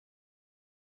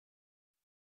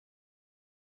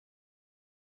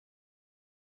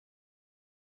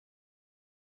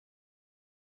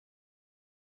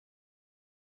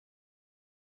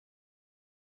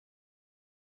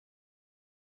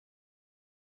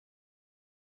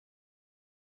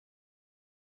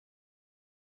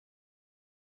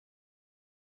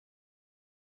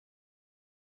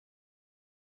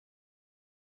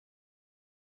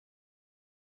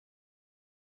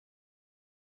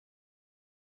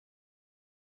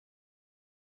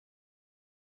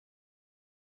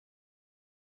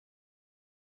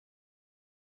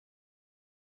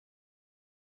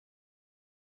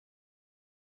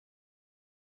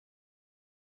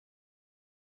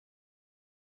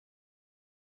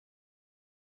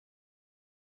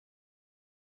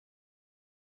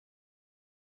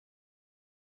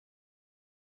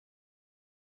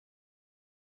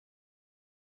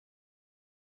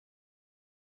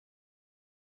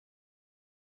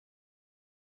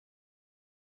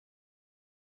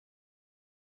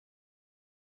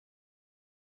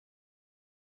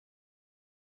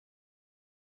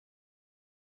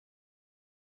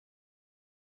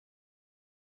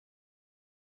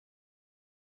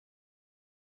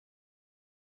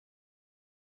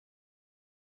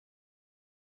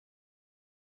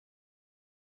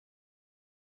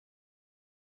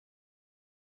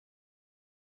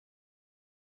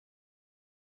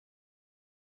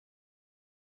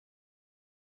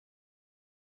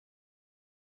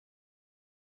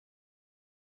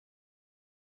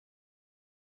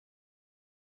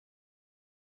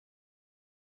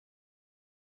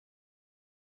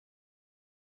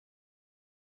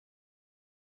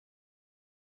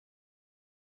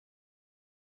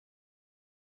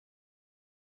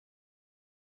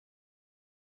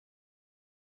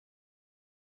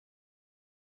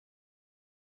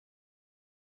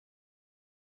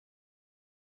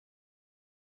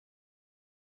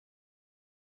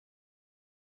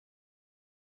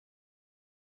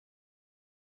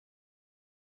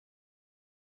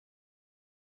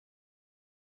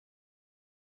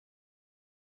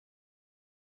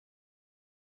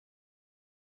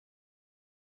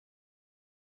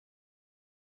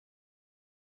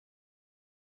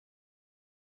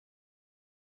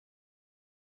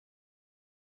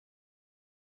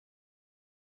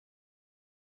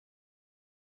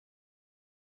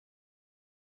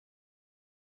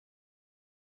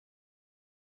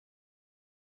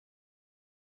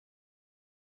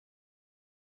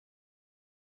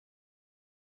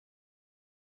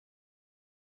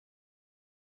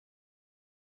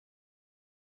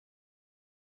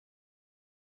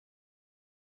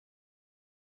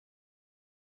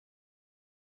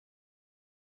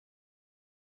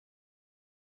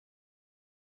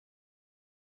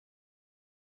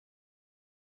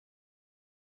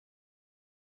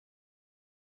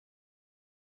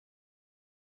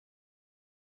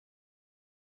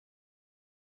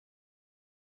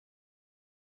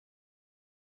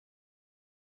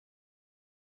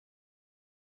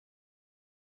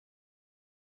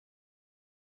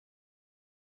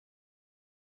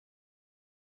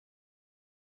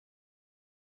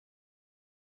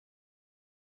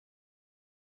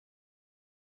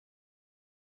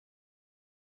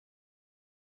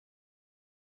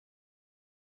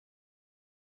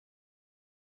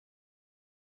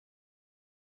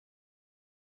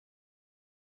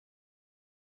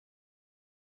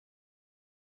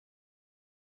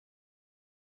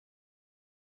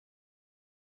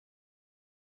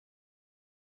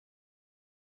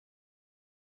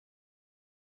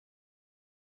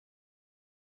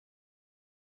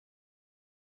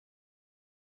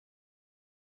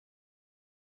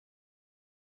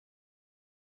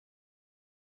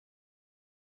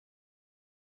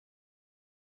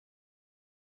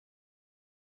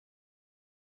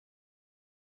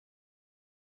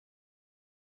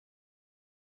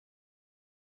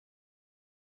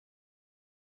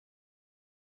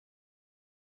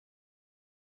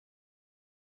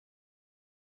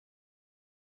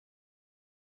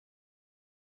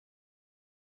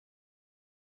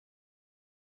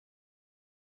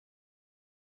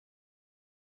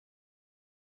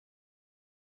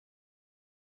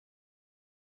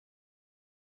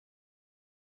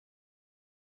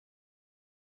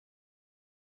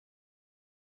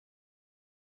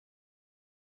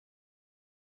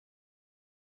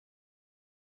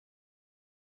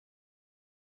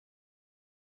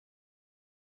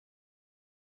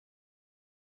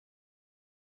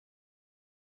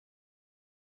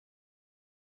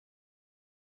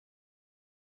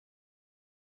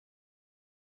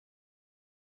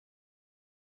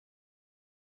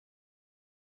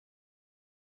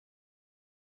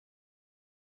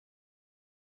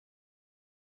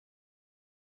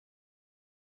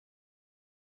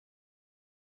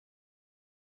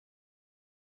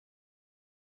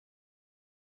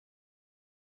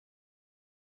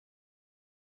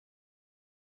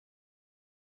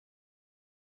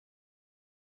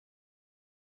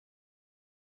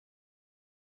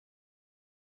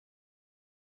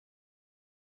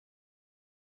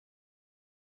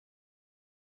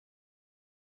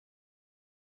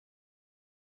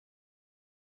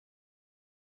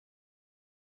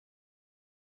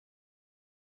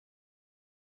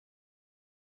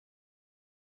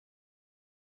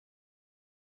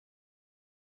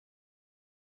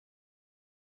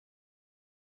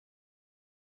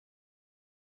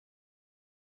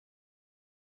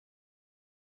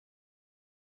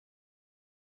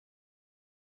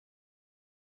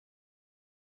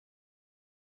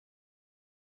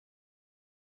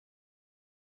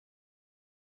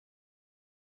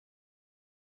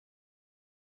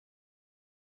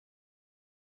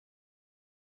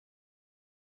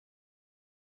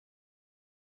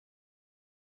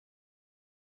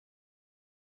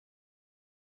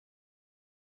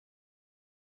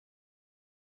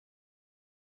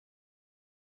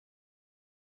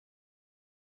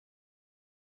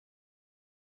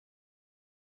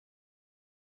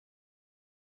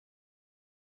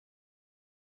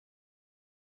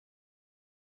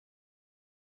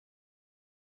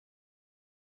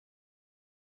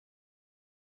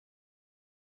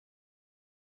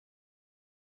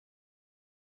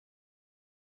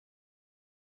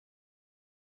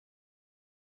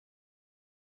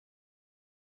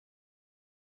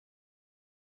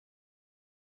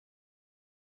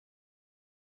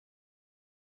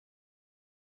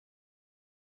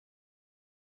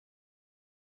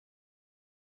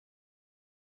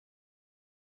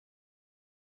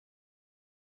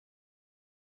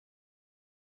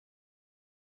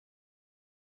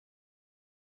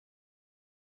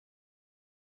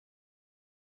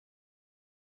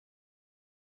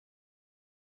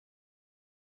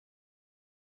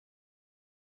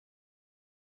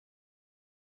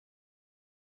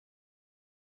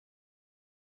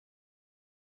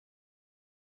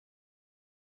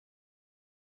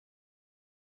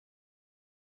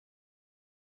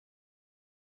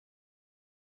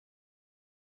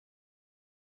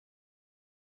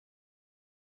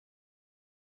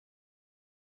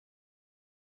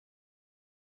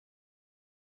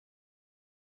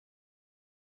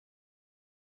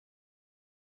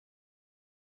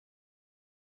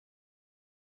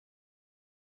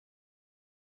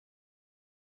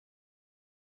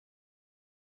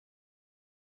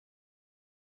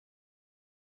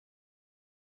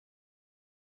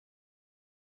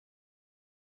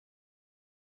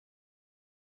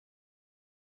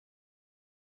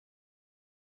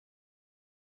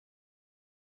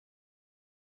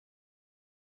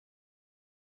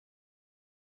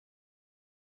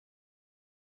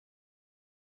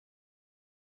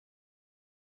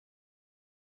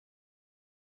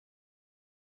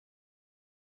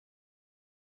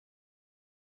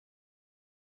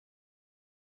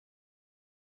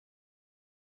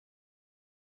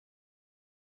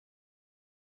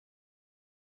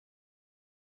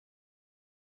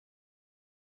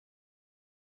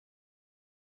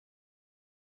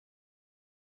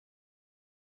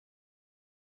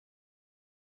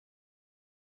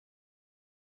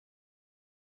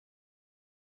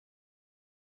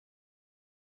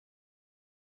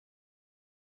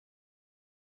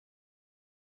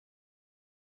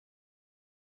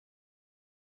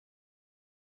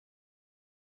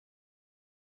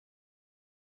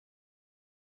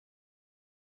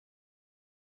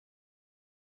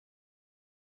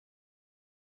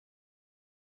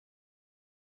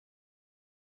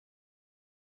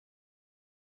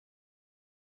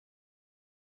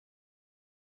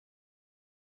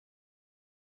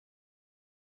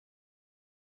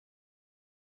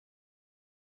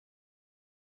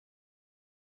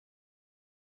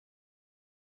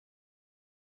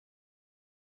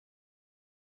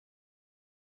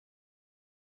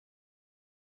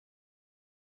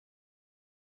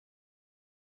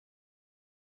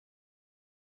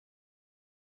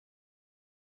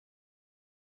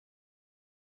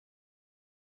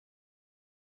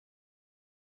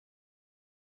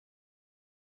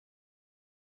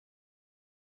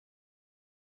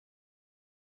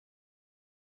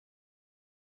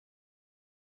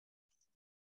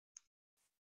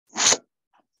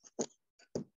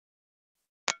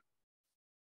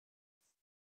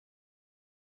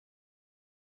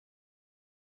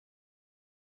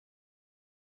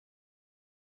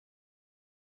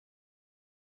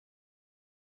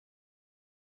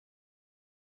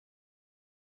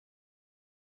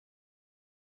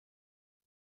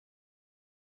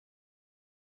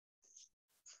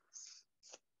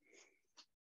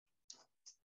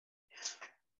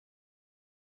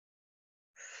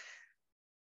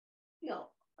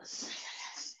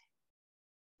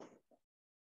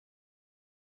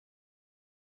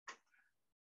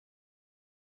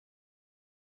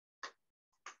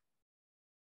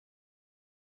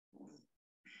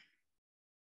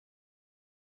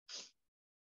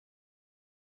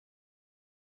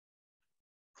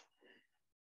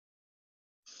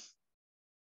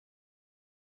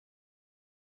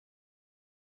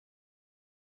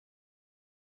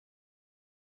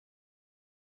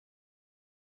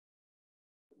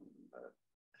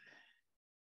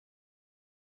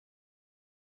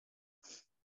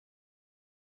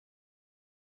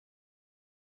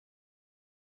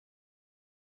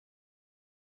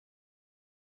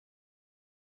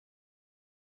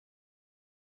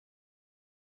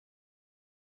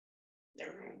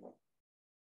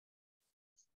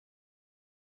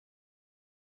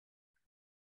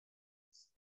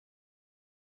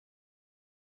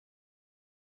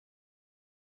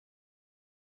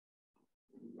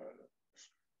Brother.